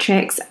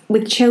paediatrics,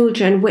 with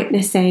children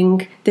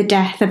witnessing the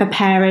death of a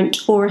parent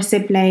or a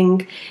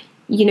sibling,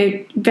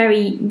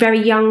 very, very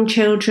young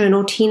children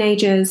or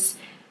teenagers.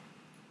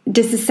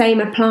 Does the same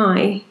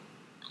apply?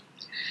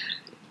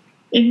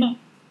 In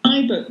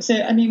my book, so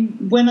I mean,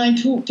 when I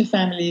talk to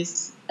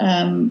families,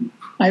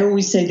 I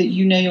always say that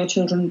you know your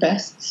children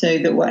best, so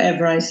that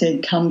whatever I say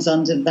comes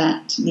under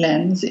that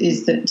lens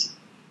is that,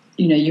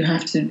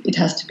 it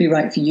has to be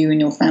right for you and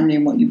your family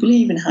and what you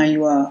believe and how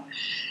you are.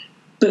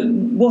 But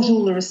what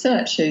all the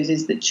research shows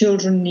is that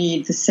children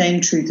need the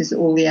same truth as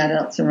all the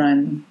adults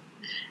around them.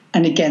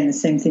 And again, the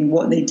same thing,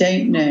 what they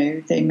don't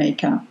know, they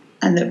make up.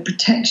 And that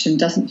protection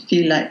doesn't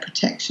feel like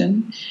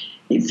protection.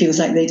 It feels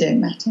like they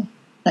don't matter,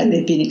 like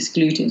they've been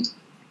excluded.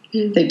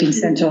 They've been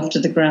sent off to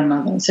the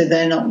grandmother, so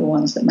they're not the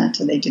ones that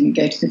matter. They didn't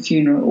go to the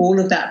funeral. All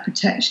of that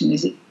protection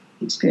is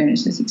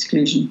experienced as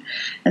exclusion.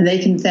 And they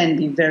can then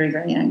be very,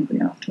 very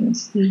angry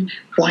afterwards.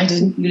 Why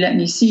didn't you let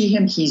me see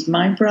him? He's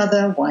my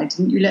brother. Why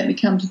didn't you let me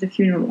come to the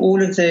funeral?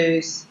 All of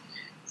those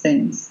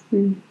things.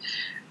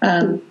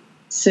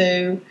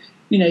 So,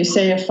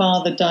 say a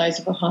father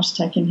dies of a heart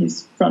attack in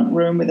his front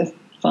room with a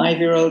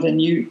 5-year-old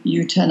and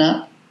you turn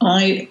up.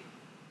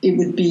 It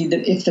would be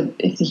that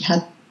if he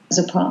had as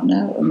a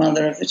partner or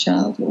mother of the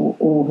child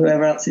or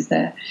whoever else is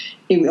there,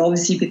 it would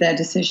obviously be their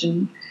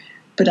decision.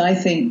 But I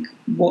think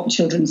what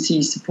children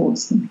see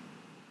supports them.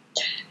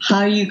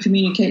 How you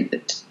communicate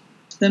that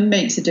to them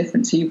makes a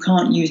difference. So you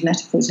can't use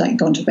metaphors like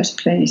gone to a better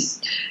place,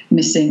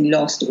 missing,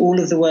 lost, all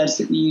of the words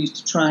that we use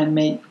to try and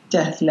make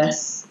death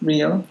less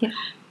real.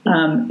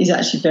 Is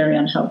actually very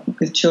unhelpful,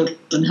 because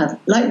children have,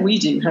 like we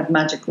do, have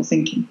magical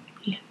thinking.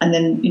 And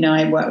then,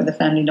 I worked with a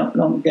family not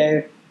long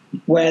ago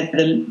where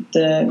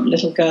the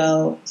little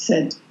girl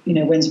said,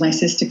 when's my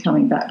sister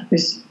coming back?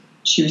 Because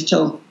she was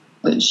told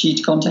that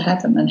she'd gone to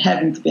heaven, and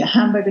heaven could be a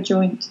hamburger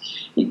joint,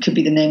 it could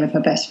be the name of her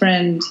best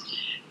friend.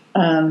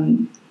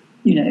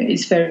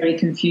 It's very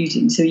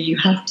confusing. So you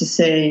have to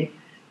say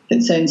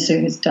that so-and-so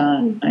has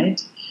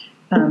died.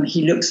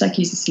 He looks like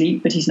he's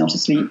asleep, but he's not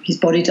asleep. His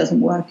body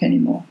doesn't work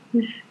anymore,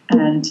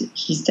 and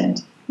he's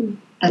dead.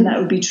 And that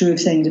would be true of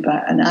saying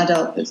about an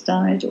adult that's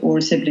died or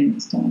a sibling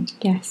that's died.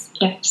 Yes.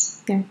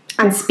 Yeah.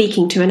 And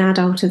speaking to an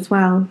adult as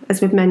well,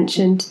 as we've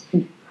mentioned.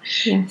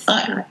 Yes.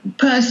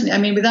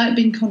 Personally, without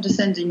being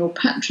condescending or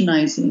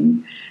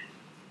patronising,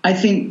 I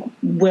think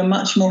we're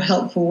much more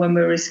helpful when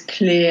we're as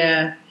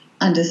clear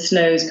and as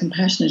slow, as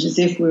compassionate as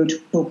if we were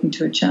talking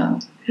to a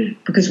child.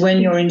 Because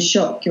when you're in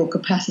shock, your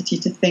capacity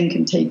to think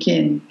and take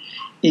in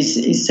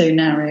is so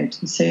narrowed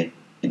and so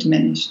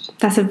diminished.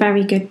 That's a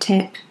very good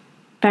tip.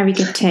 Very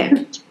good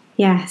tip.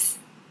 Yes.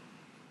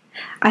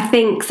 I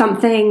think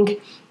something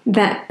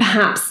that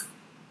perhaps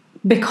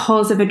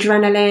because of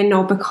adrenaline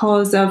or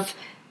because of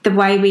the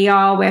way we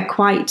are, we're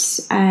quite,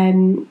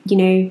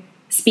 speedy,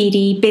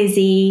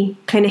 busy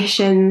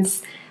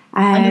clinicians.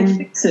 And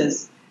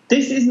fixers.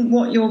 This isn't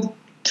what you're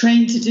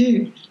trained to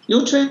do.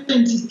 You're trained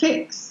to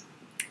fix.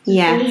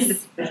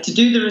 Yes. To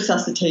do the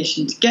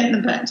resuscitation, to get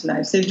them back to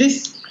life. So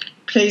this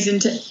plays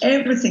into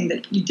everything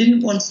that you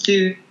didn't want to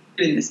do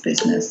in this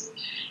business.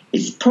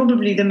 It's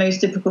probably the most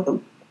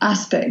difficult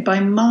aspect by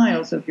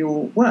miles of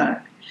your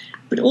work.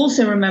 But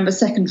also remember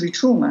secondary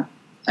trauma.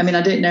 I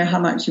don't know how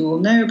much you all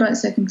know about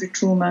secondary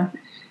trauma.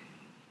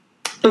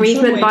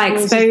 Bereavement by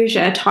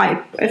exposure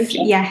type of,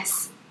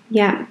 yes.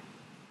 Yeah.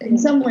 In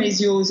some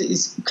ways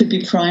yours could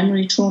be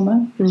primary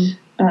trauma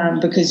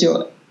because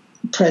you're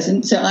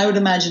present. So I would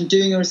imagine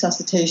doing a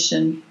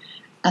resuscitation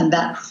and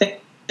that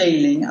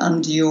failing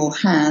under your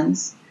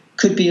hands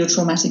could be a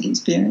traumatic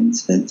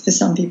experience for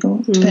some people,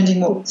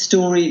 depending what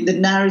story, the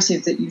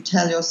narrative that you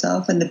tell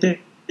yourself and the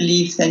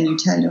belief then you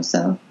tell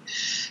yourself.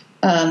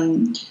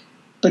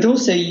 But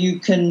also you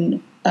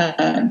can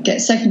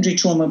get secondary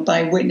trauma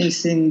by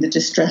witnessing the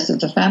distress of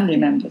the family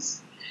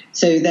members.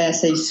 So they're,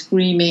 say,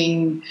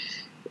 screaming,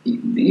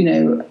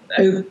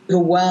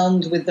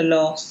 overwhelmed with the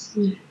loss.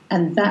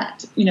 And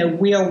that,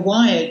 we are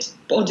wired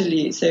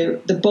bodily. So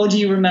the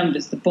body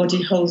remembers, the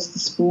body holds the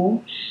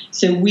score.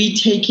 So we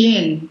take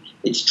in,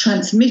 it's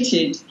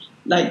transmitted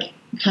like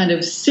kind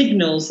of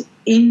signals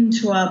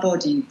into our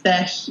body.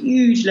 They're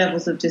huge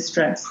levels of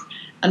distress.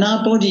 And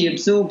our body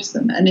absorbs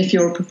them. And if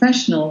you're a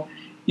professional,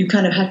 you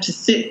kind of have to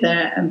sit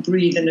there and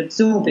breathe and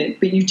absorb it.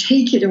 But you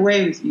take it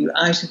away with you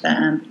out of that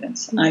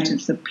ambulance, out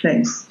of the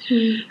place.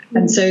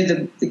 And so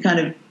the kind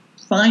of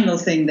final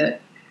thing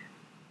that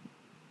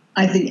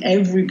I think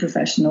every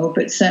professional,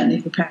 but certainly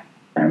for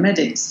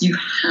paramedics, you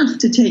have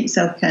to take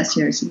self-care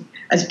seriously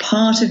as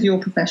part of your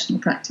professional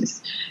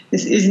practice.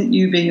 This isn't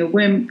you being a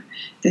wimp.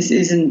 This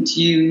isn't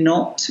you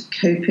not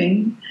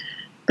coping.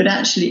 But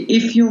actually,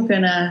 if you're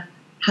going to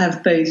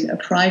have both a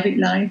private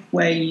life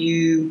where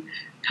you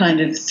kind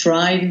of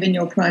thrive in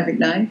your private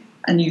life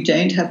and you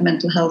don't have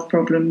mental health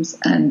problems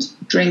and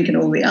drink and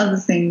all the other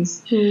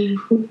things,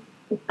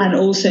 and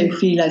also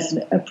feel as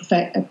an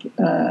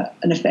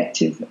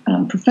effective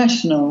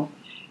professional,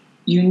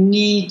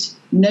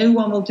 no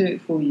one will do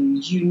it for you.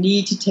 You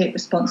need to take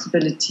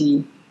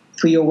responsibility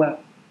for your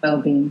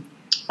well-being.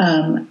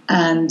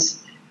 And,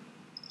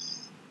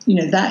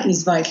 that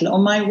is vital.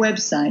 On my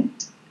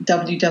website,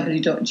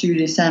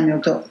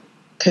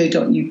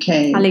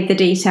 www.juliasamuel.co.uk. I'll leave the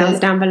details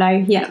down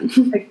below. Yeah.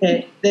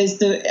 Okay. There's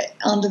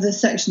under the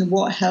section of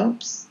what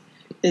helps,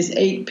 there's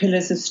 8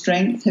 pillars of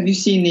strength. Have you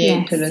seen the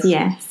 8 pillars?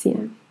 Yes,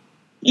 yeah.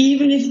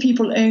 Even if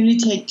people only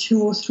take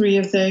 2 or 3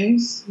 of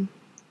those,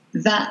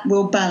 that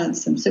will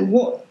balance them. So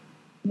what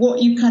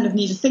you kind of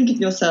need to think of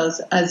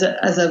yourselves as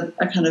a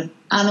kind of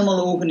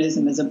animal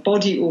organism, as a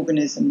body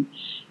organism,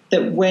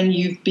 that when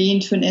you've been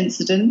to an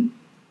incident,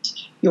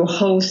 your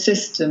whole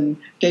system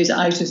goes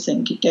out of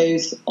sync. It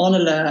goes on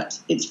alert.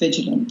 It's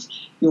vigilant.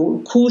 You're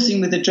coursing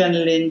with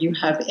adrenaline. You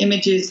have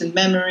images and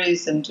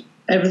memories and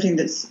everything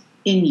that's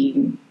in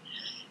you.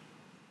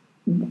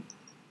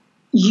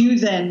 You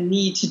then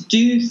need to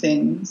do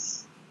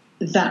things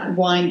that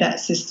wind that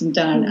system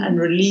down and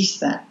release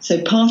that.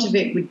 So part of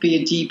it would be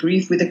a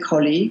debrief with a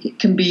colleague. It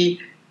can be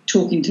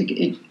talking to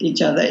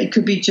each other. It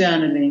could be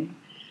journaling.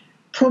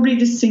 Probably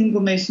the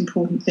single most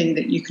important thing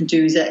that you can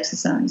do is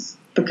exercise.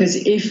 Because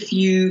if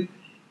you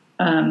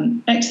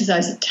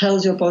exercise, it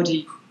tells your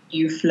body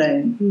you've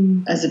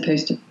flown as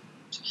opposed to...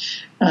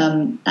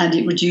 and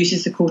it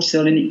reduces the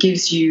cortisol and it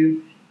gives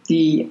you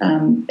the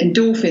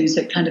endorphins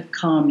that kind of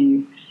calm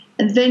you.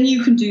 And then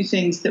you can do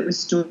things that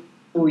restore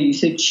you.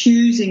 So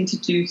choosing to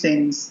do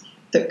things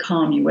that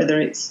calm you, whether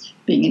it's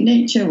being in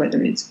nature,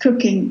 whether it's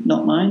cooking,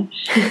 not mine,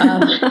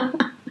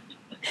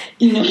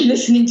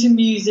 listening to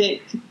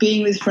music,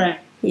 being with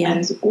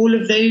friends, all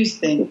of those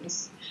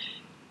things.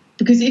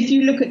 Because if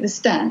you look at the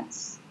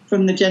stats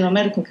from the General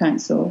Medical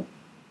Council,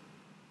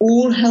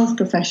 all health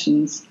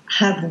professions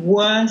have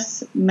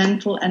worse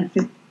mental and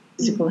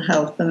physical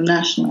health than the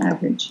national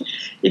average.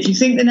 If you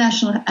think the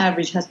national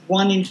average has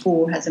 1 in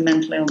 4 has a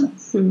mental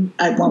illness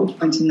at one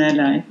point in their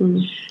life,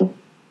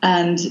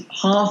 and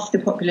half the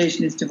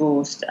population is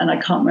divorced, and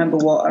I can't remember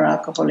what are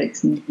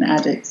alcoholics and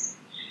addicts,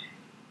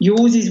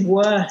 yours is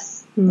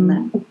worse than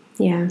that.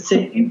 Yeah. So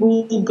you've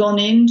all gone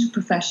into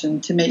profession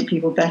to make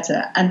people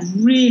better and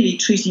really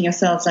treating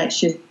yourselves like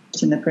shit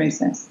in the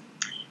process.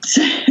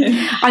 So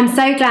I'm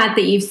so glad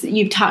that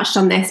you've touched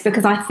on this,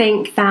 because I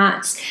think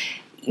that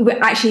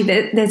actually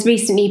there's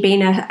recently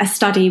been a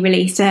study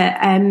released,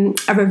 a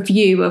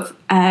review of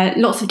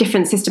lots of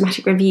different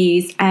systematic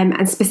reviews,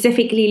 and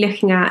specifically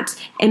looking at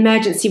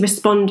emergency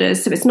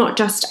responders. So it's not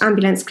just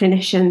ambulance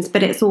clinicians,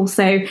 but it's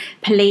also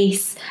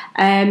police,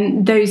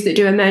 those that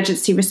do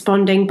emergency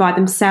responding by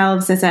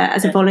themselves as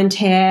a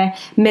volunteer,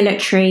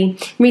 military,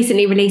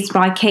 recently released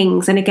by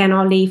King's. And again,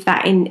 I'll leave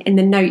that in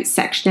the notes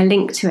section, a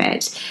link to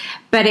it.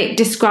 But it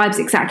describes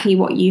exactly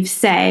what you've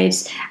said,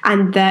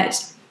 and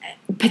that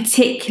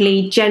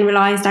particularly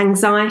generalized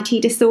anxiety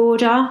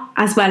disorder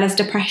as well as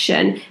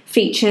depression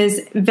features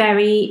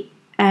very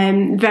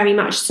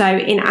much so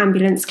in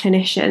ambulance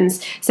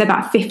clinicians. So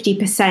about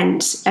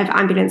 50% of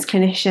ambulance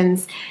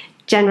clinicians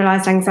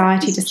generalized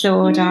anxiety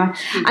disorder.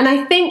 And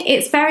I think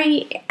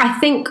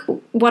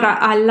what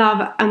I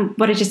love, and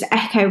what I just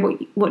echo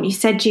what you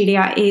said,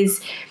 Julia,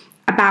 is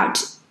about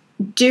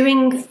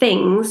doing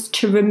things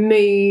to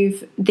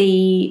remove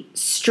the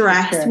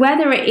stress,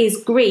 whether it is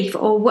grief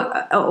or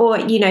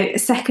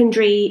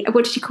secondary,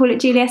 what did you call it,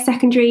 Julia?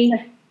 Secondary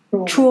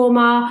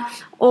trauma,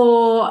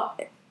 or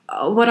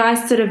what I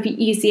sort of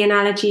use the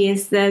analogy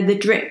is the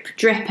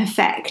drip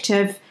effect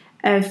of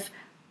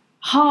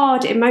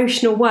hard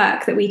emotional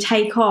work that we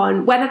take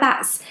on, whether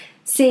that's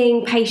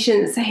seeing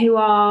patients who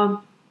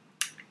are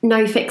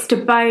no fixed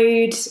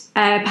abode,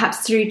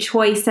 perhaps through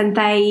choice, and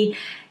they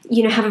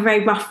have a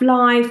very rough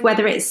life,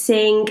 whether it's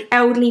seeing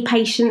elderly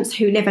patients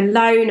who live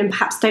alone and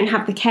perhaps don't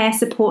have the care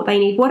support they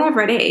need, whatever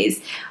it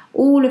is,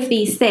 all of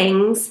these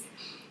things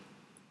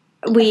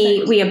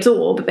we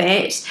absorb a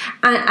bit.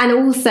 And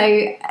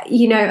also,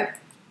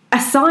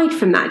 aside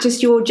from that,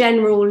 just your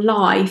general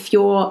life,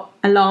 your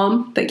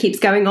alarm that keeps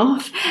going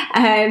off,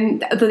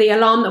 the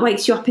alarm that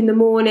wakes you up in the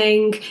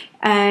morning,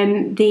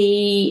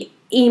 the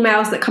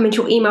emails that come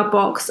into your email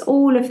box,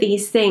 all of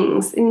these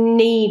things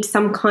need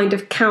some kind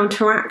of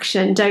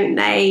counteraction, don't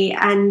they?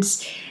 And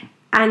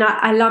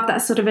I love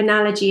that sort of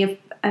analogy of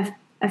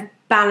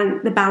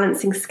the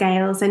balancing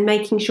scales, and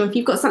making sure if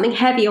you've got something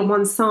heavy on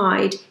one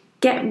side,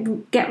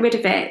 get rid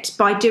of it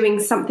by doing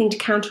something to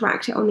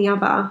counteract it on the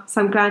other. So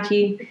I'm glad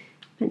you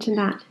mentioned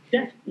that.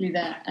 Definitely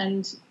that.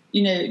 And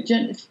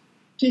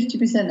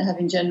 50% are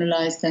having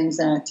generalized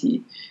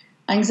anxiety.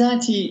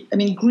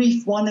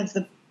 Grief, one of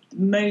the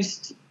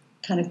most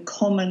kind of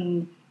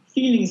common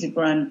feelings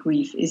around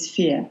grief is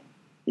fear.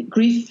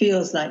 Grief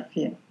feels like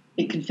fear.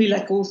 It can feel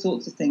like all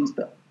sorts of things,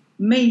 but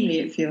mainly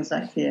it feels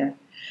like fear.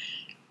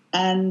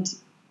 And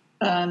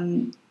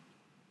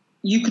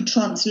you could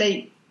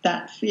translate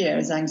that fear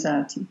as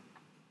anxiety.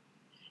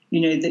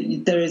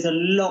 That there is a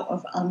lot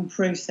of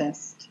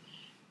unprocessed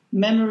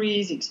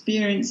memories,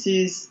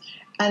 experiences,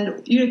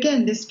 And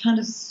again, this kind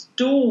of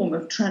storm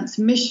of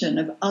transmission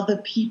of other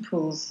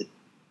people's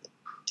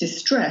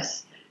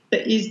distress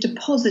that is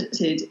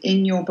deposited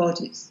in your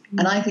bodies.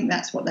 And I think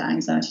that's what that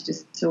anxiety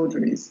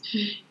disorder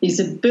is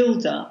a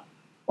build-up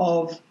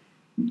of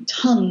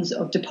tons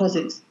of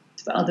deposits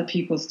for other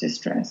people's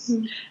distress.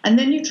 And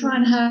then you try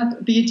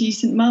and be a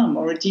decent mum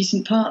or a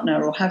decent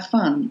partner or have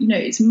fun.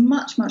 It's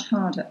much, much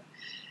harder.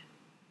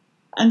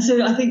 And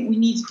so I think we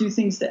need to do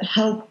things that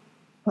help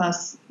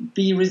us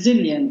be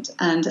resilient,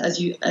 and as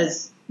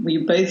we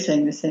were both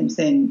saying the same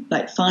thing,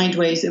 like find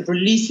ways of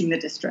releasing the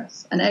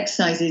distress. And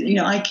exercises,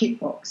 I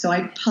kickbox, so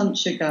I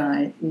punch a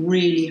guy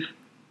really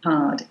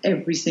hard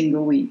every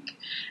single week,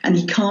 and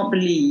he can't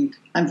believe,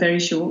 I'm very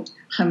short,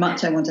 how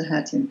much I want to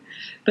hurt him.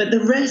 But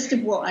the rest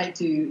of what I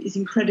do is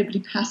incredibly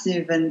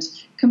passive and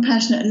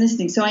compassionate and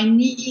listening. So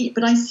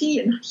but I see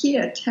and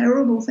hear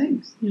terrible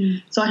things.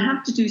 So I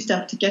have to do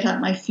stuff to get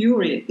out my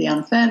fury at the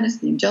unfairness,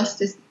 the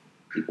injustice,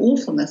 the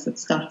awfulness of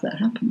stuff that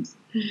happens.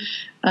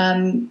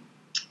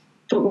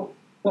 But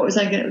what was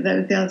I going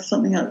to... There was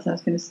something else I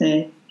was going to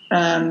say.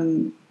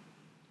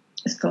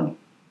 It's gone.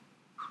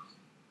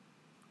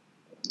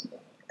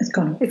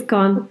 It's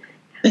gone.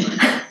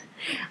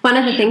 One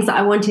of the things that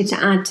I wanted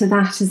to add to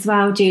that as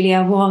well,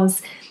 Julia,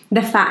 was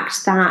the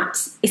fact that,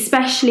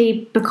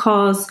 especially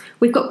because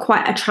we've got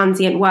quite a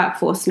transient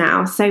workforce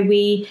now, so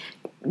we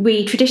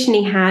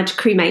traditionally had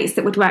crewmates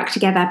that would work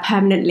together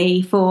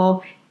permanently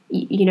for...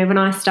 when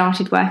I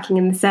started working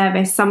in the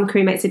service, some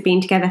crewmates had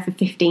been together for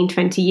 15,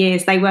 20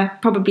 years. They were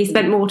probably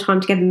spent more time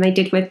together than they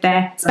did with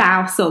their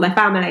spouse or their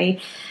family.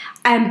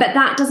 But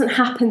that doesn't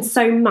happen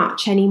so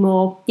much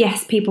anymore.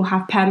 Yes, people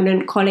have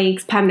permanent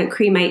colleagues, permanent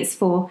crewmates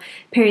for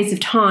periods of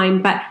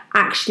time, but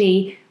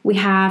actually we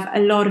have a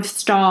lot of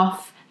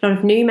staff, a lot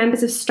of new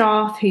members of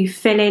staff who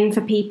fill in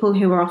for people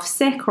who are off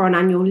sick or on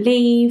annual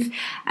leave.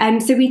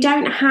 So we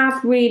don't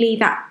have really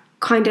that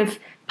kind of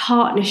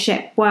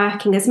partnership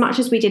working as much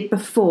as we did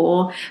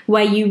before,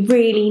 where you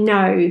really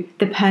know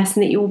the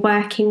person that you're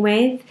working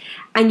with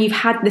and you've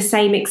had the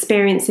same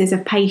experiences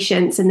of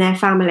patients and their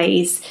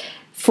families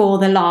for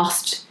the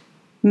last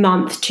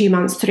month, 2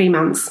 months, 3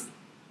 months.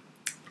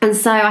 And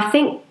so I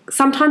think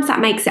sometimes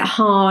that makes it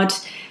hard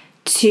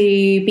to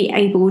be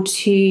able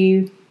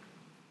to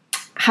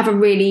have a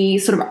really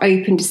sort of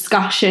open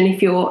discussion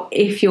if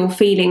you're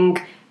feeling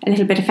a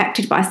little bit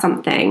affected by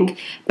something.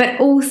 But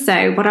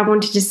also what I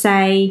wanted to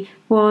say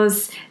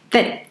was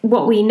that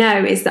what we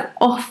know is that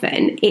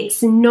often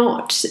it's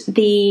not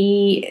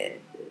the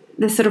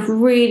sort of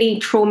really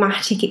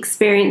traumatic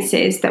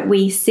experiences that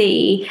we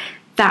see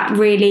that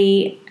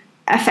really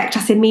affect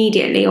us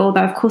immediately,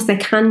 although of course they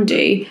can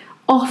do.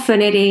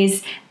 Often it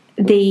is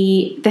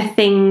the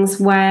things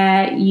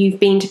where you've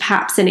been to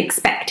perhaps an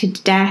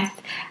expected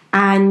death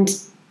and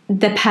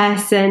the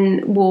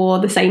person wore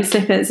the same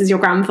slippers as your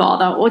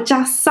grandfather, or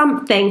just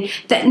something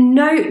that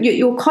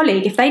your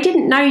colleague, if they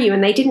didn't know you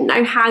and they didn't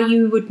know how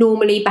you would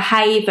normally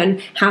behave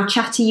and how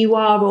chatty you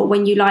are, or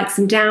when you like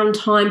some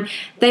downtime,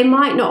 they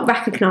might not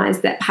recognise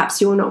that perhaps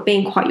you're not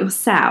being quite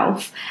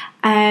yourself.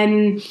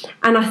 And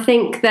I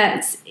think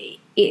that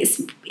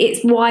it's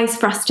wise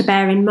for us to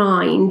bear in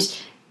mind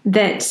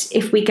that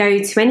if we go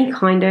to any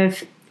kind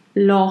of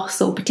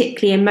loss or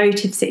particularly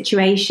emotive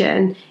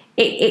situation,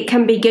 it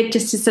can be good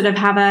just to sort of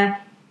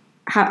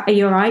are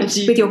you all right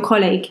with your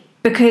colleague?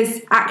 Because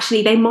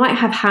actually they might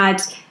have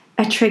had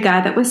a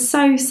trigger that was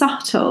so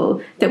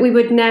subtle that we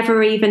would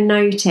never even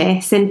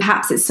notice, and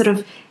perhaps it's sort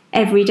of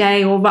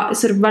everyday or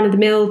sort of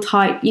run-of-the-mill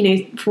type,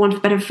 for want of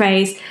a better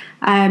phrase,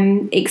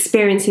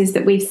 experiences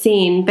that we've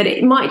seen. But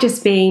it might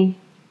just be,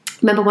 I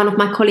remember one of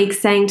my colleagues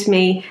saying to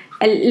me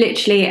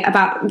literally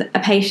about a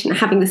patient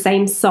having the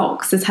same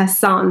socks as her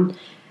son,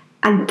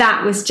 and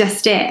that was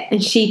just it.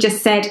 And she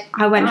just said,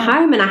 I went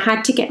home and I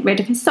had to get rid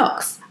of his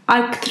socks.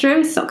 I threw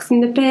his socks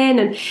in the bin,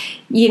 and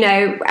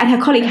and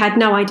her colleague had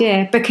no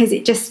idea because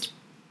it just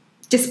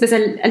was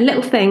a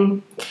little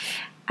thing.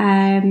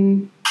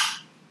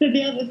 But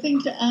the other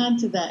thing to add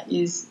to that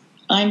is,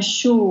 I'm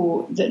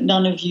sure that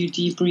none of you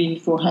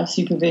debrief or have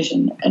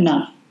supervision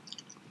enough.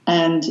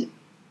 And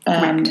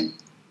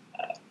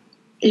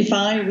if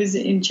I was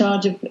in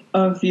charge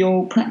of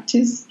your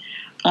practice,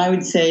 I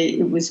would say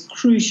it was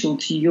crucial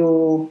to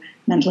your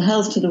mental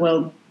health, to the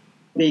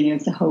well-being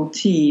of the whole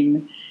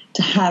team,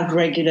 to have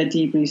regular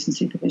debriefs and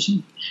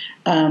supervision,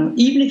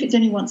 even if it's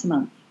only once a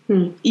month,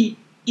 even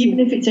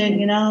if it's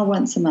only an hour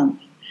once a month.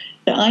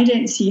 But I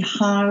don't see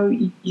how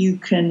you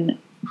can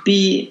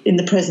be in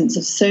the presence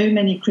of so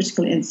many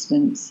critical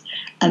incidents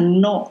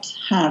and not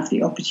have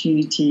the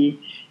opportunity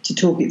to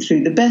talk it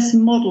through. The best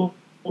model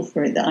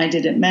for it that I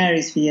did at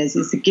Mary's for years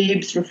is the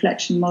Gibbs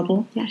reflection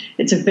model. Yeah.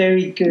 It's a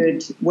very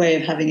good way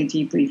of having a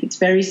debrief. It's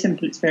very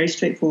simple, it's very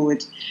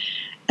straightforward.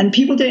 And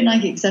people don't like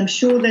it because I'm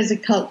sure there's a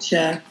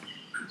culture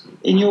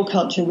in your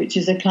culture which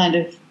is a kind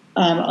of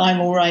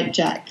I'm all right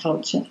Jack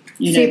culture.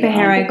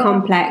 Superhero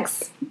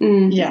complex.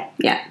 Yeah.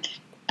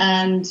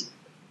 And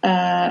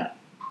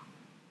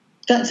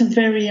that's a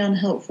very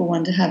unhelpful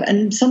one to have.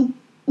 And some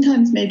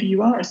sometimes maybe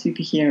you are a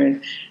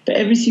superhero, but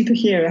every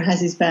superhero has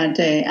his bad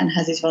day and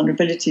has his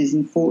vulnerabilities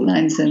and fault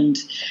lines and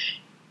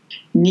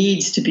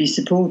needs to be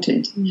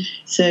supported.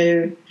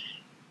 So,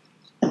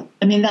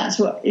 I mean, that's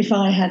what, if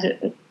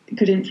I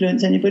could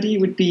influence anybody,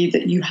 would be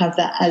that you have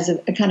that as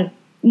a kind of,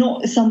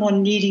 not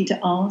someone needing to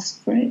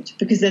ask for it,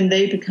 because then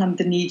they become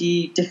the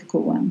needy,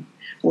 difficult one,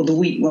 or the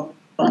weak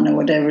one, or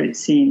whatever it's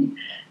seen.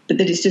 But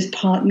that it's just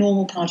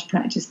normal part of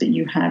practice that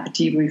you have a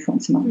debrief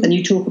once a month, and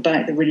you talk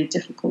about the really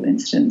difficult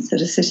incidents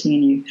that are sitting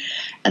in you.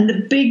 And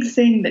the big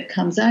thing that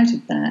comes out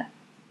of that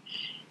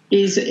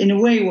is, in a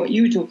way, what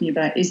you were talking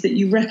about, is that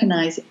you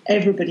recognise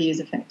everybody is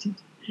affected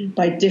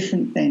by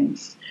different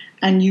things,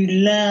 and you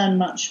learn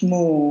much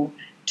more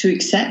to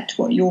accept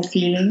what you're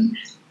feeling.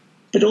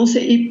 But also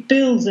it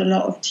builds a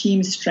lot of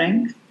team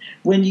strength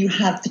when you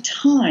have the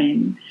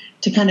time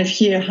to kind of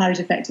hear how it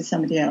affected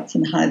somebody else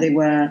and how they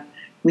were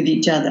with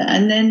each other.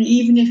 And then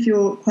even if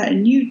you're quite a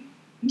new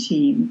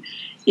team,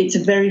 it's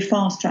a very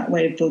fast-track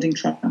way of building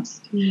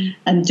trust.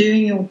 And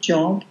doing your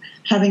job,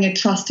 having a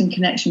trust and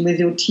connection with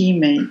your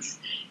teammates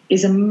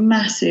is a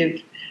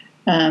massive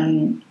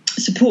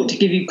support to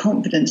give you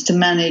confidence to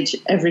manage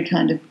every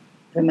kind of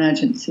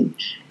emergency.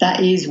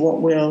 That is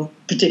what will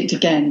predict,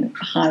 again,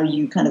 how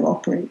you kind of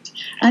operate.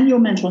 And your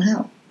mental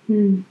health.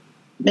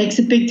 Makes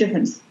a big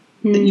difference.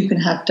 That you can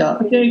have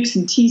dark jokes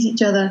and tease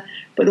each other,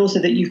 but also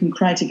that you can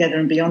cry together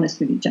and be honest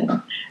with each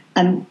other.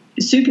 And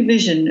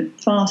supervision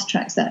fast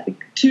tracks that.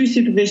 2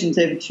 supervisions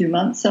over 2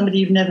 months, somebody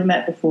you've never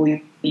met before,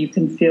 you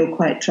can feel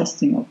quite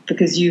trusting of,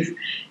 because you've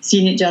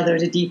seen each other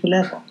at a deeper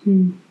level.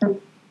 And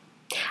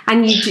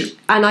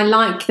I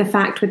like the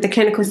fact with the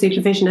clinical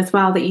supervision as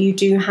well that you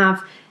do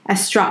have a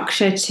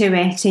structure to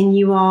it, and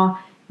you are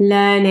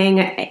learning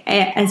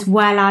as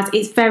well as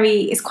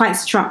it's quite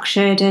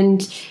structured,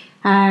 and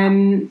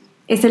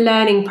it's a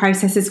learning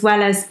process as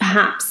well as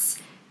perhaps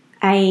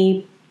are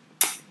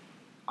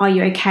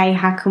you okay?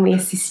 How can we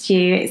assist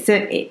you?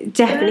 It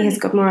definitely has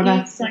got more of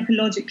a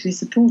psychologically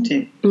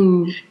supportive,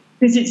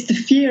 because it's the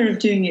fear of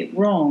doing it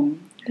wrong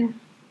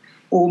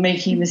or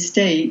making a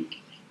mistake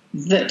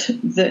that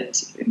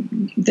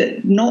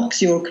knocks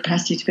your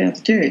capacity to be able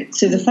to do it.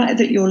 So the fact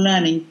that you're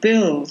learning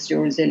builds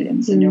your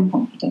resilience and your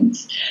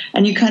confidence,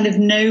 and you kind of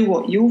know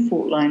what your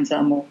fault lines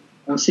are more.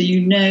 So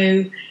you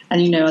know,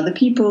 and you know other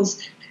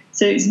people's.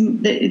 So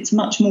it's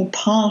much more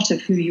part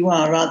of who you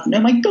are, rather than,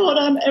 oh my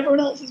God, everyone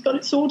else has got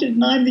it sorted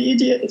and I'm the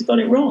idiot that's got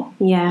it wrong.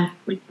 Yeah,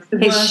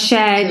 it's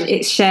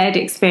shared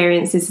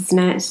experiences, isn't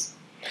it?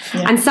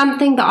 Yeah. And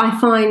something that I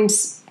find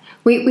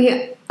we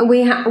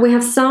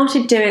have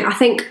started doing, I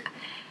think,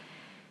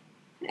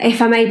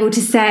 if I'm able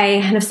to say,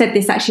 and I've said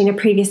this actually in a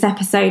previous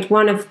episode,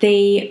 one of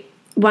the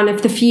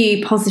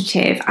few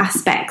positive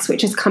aspects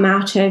which has come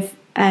out of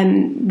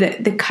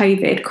the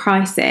COVID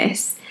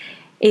crisis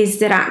is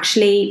that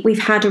actually we've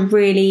had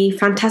we've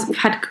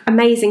had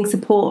amazing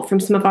support from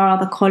some of our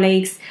other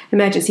colleagues,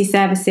 emergency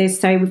services.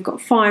 So we've got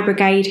Fire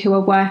Brigade who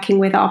are working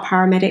with our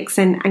paramedics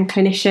and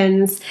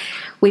clinicians.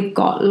 We've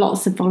got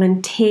lots of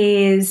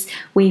volunteers.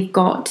 We've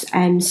got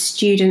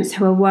students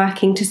who are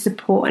working to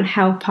support and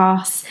help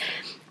us.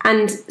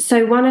 And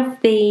so one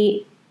of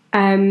the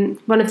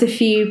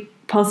few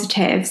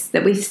positives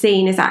that we've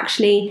seen is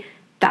actually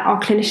that our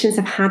clinicians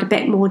have had a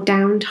bit more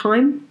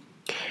downtime.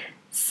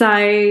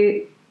 So,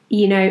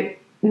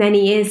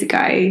 many years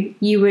ago,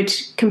 you would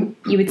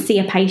see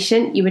a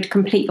patient, you would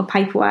complete your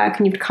paperwork,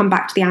 and you would come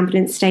back to the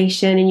ambulance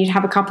station, and you'd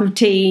have a cup of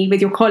tea with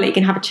your colleague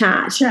and have a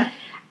chat. Sure.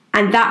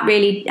 And that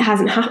really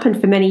hasn't happened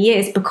for many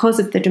years because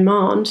of the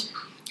demand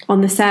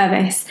on the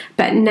service.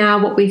 But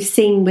now what we've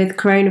seen with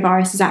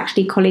coronavirus is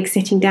actually colleagues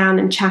sitting down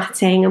and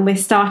chatting, and we're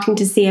starting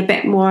to see a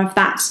bit more of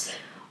that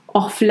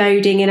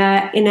offloading in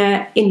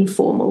a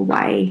informal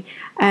way,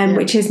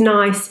 which is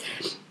nice.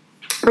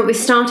 But we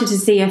started to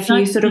see a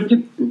few sort of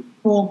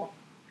informal.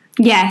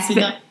 It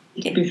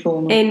gives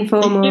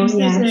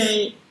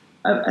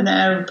an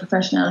air of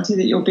professionality,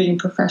 that you're being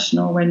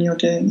professional when you're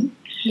doing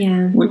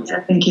it, which I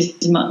think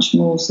is much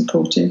more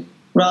supportive,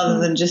 rather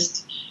than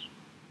just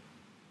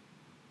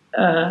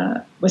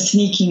we're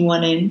sneaking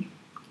one in.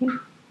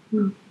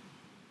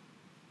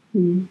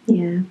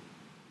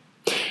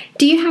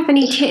 Do you have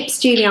any tips,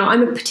 Julia?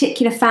 I'm a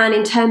particular fan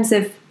in terms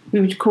of,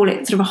 we would call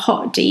it sort of a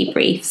hot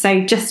debrief,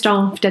 so just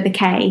after the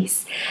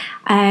case.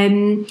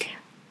 I'm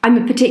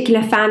a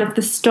particular fan of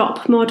the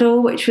STOP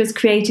model, which was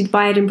created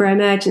by Edinburgh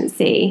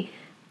Emergency.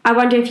 I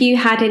wonder if you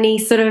had any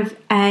sort of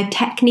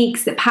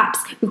techniques that perhaps,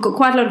 we've got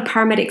quite a lot of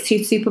paramedics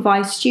who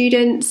supervise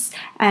students,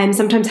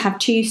 sometimes have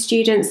 2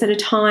 students at a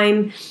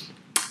time.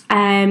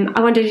 I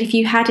wondered if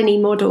you had any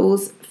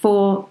models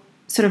for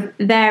sort of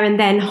there and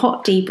then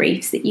hot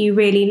debriefs that you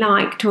really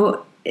liked,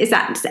 or is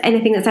that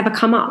anything that's ever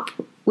come up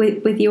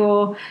with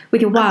your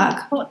work?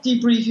 Hot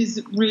debrief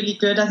is really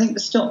good. I think the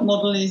STOP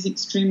model is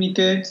extremely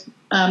good.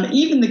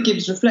 Even the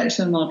Gibbs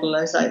reflection model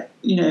is like,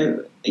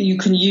 you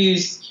can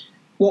use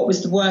what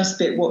was the worst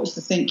bit, what was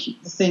the thing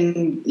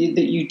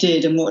that you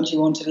did, and what do you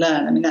want to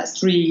learn. I mean, that's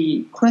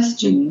 3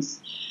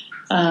 questions.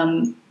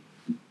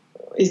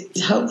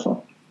 Is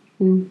helpful.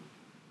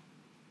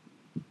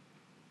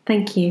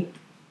 Thank you.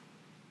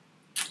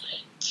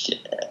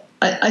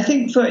 I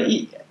think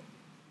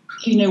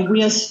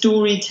we are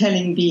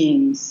storytelling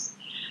beings,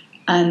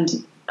 and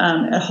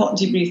a hot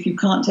debrief, you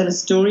can't tell a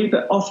story,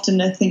 but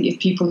often I think if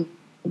people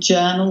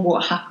journal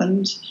what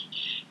happened,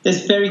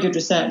 there's very good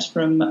research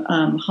from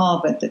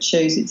Harvard that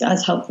shows it's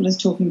as helpful as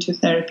talking to a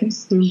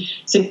therapist.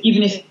 So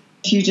even if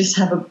you just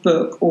have a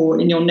book or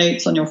in your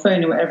notes on your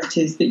phone or whatever it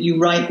is, that you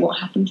write what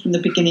happened from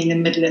the beginning, the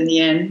middle and the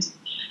end,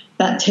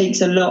 that takes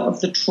a lot of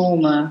the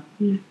trauma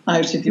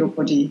out of your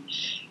body.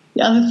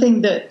 The other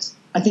thing that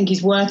I think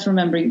is worth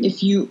remembering,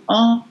 if you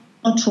are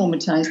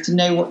traumatized, to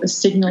know what the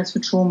signals for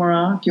trauma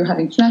are. If you're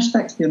having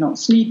flashbacks, if you're not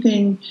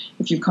sleeping,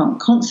 if you can't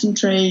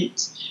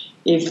concentrate,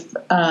 if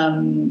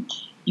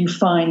you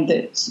find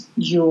that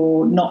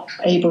you're not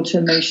able to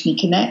emotionally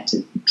connect.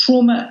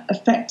 Trauma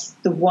affects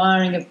the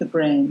wiring of the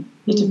brain.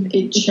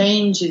 It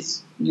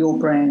changes your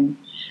brain.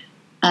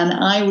 And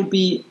I would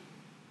be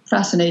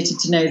fascinated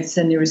to know if there's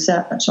any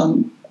research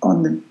on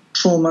the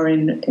trauma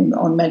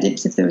on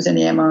medics, if there was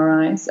any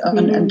MRIs,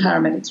 and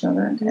paramedics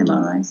rather,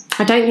 MRIs.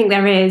 I don't think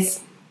there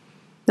is,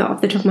 not off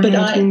the top of my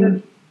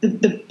head.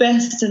 The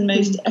best and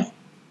most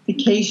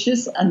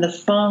efficacious and the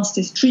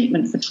fastest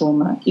treatment for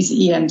trauma is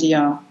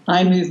EMDR,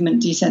 eye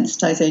movement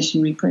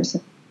desensitization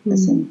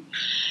reprocessing.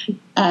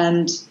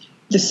 And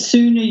the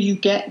sooner you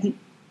get the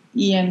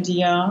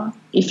EMDR,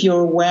 if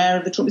you're aware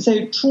of the trauma.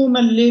 So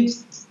trauma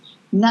lives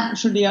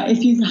naturally.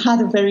 If you've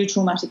had a very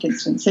traumatic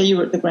incident, say you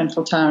were at the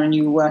Grenfell Tower and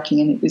you were working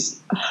and it was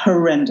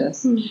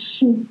horrendous,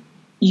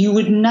 you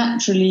would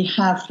naturally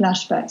have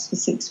flashbacks for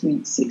 6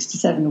 weeks, 6 to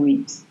 7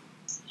 weeks.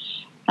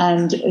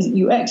 And as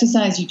you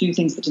exercise, you do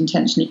things that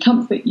intentionally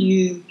comfort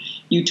you,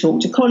 you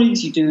talk to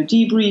colleagues, you do a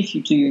debrief,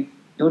 you do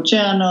your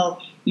journal,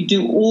 you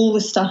do all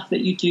the stuff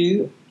that you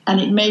do,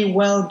 and it may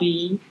well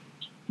be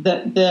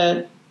that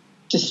the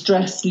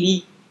distress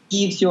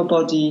leaves your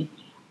body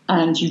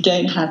and you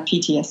don't have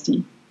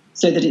PTSD.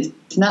 So that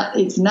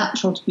it's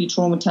natural to be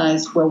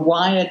traumatized. We're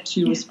wired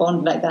to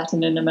respond like that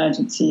in an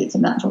emergency. It's a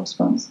natural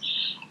response.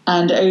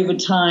 And over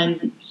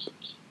time,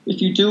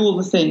 if you do all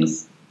the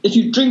things, if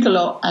you drink a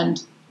lot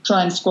and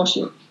try and squash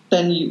it,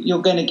 then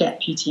you're going to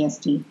get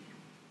PTSD.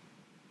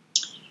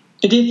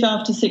 But if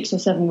after 6 or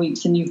 7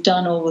 weeks and you've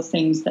done all the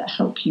things that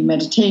help you,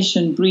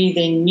 meditation,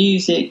 breathing,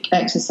 music,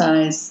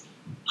 exercise,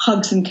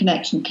 hugs and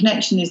connection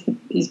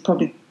is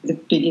probably the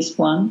biggest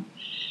one,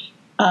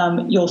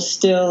 you're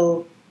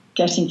still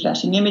getting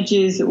flashing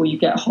images, or you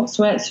get hot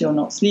sweats, you're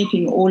not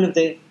sleeping, all of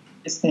those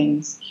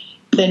things,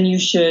 then you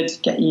should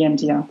get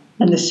EMDR.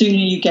 And the sooner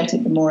you get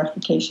it, the more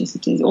efficacious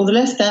it is, or the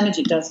less damage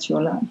it does to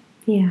your life.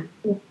 Yeah.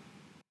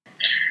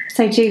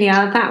 So,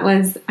 Julia, that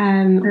was,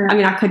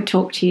 I could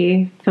talk to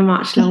you for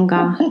much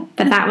longer,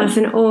 but that was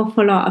an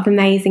awful lot of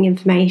amazing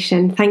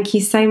information. Thank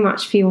you so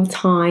much for your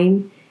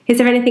time. Is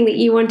there anything that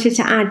you wanted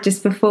to add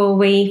just before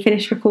we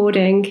finish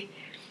recording?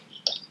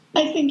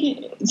 I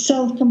think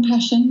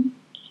self-compassion,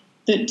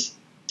 that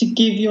to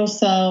give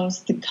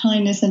yourselves the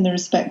kindness and the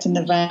respect and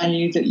the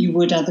value that you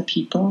would other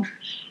people.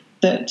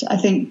 That I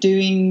think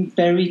doing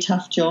very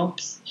tough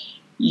jobs,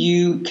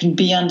 you can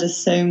be under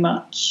so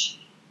much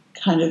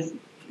kind of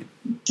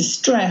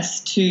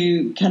distress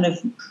to kind of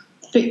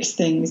fix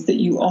things that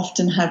you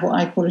often have what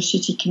I call a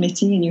shitty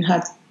committee, and you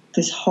have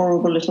this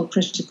horrible little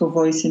critical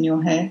voice in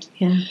your head.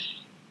 Yeah.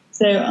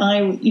 So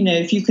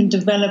if you can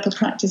develop a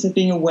practice of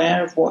being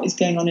aware of what is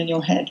going on in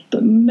your head,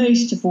 but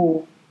most of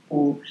all,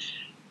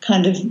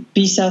 kind of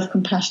be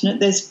self-compassionate.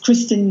 There's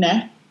Kristin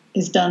Neff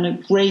has done a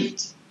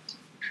great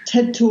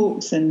TED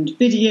Talks and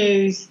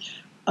videos,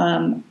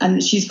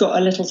 and she's got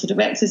a little sort of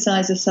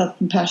exercise of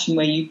self-compassion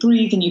where you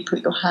breathe and you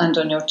put your hand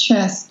on your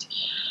chest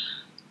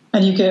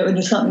and you go, and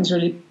if something's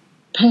really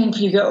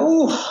painful, you go,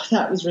 oh,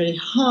 that was really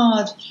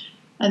hard.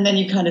 And then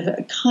you kind of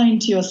are kind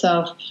to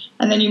yourself,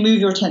 and then you move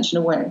your attention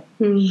away.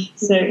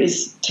 So it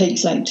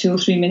takes like 2 or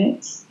 3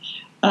 minutes.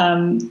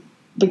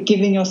 But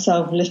giving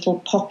yourself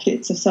little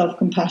pockets of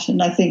self-compassion,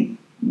 I think,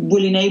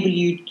 will enable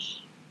you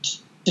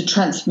to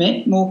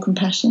transmit more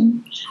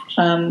compassion,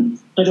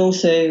 but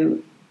also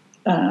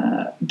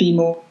be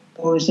more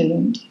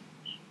resilient.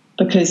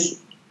 Because,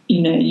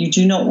 you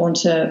do not want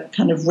to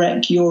kind of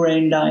wreck your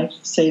own life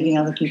saving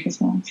other people's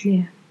lives.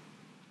 Yeah.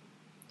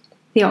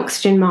 The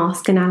oxygen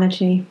mask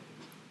analogy.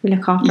 We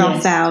look after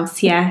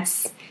ourselves,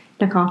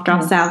 look after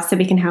ourselves so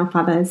we can help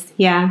others.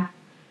 Yeah.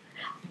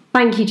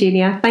 Thank you,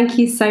 Julia. Thank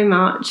you so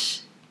much.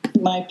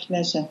 My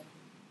pleasure.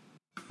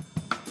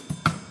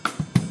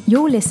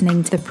 You're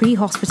listening to the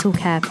Pre-Hospital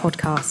Care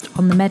podcast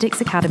on the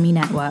Medics Academy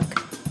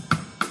Network.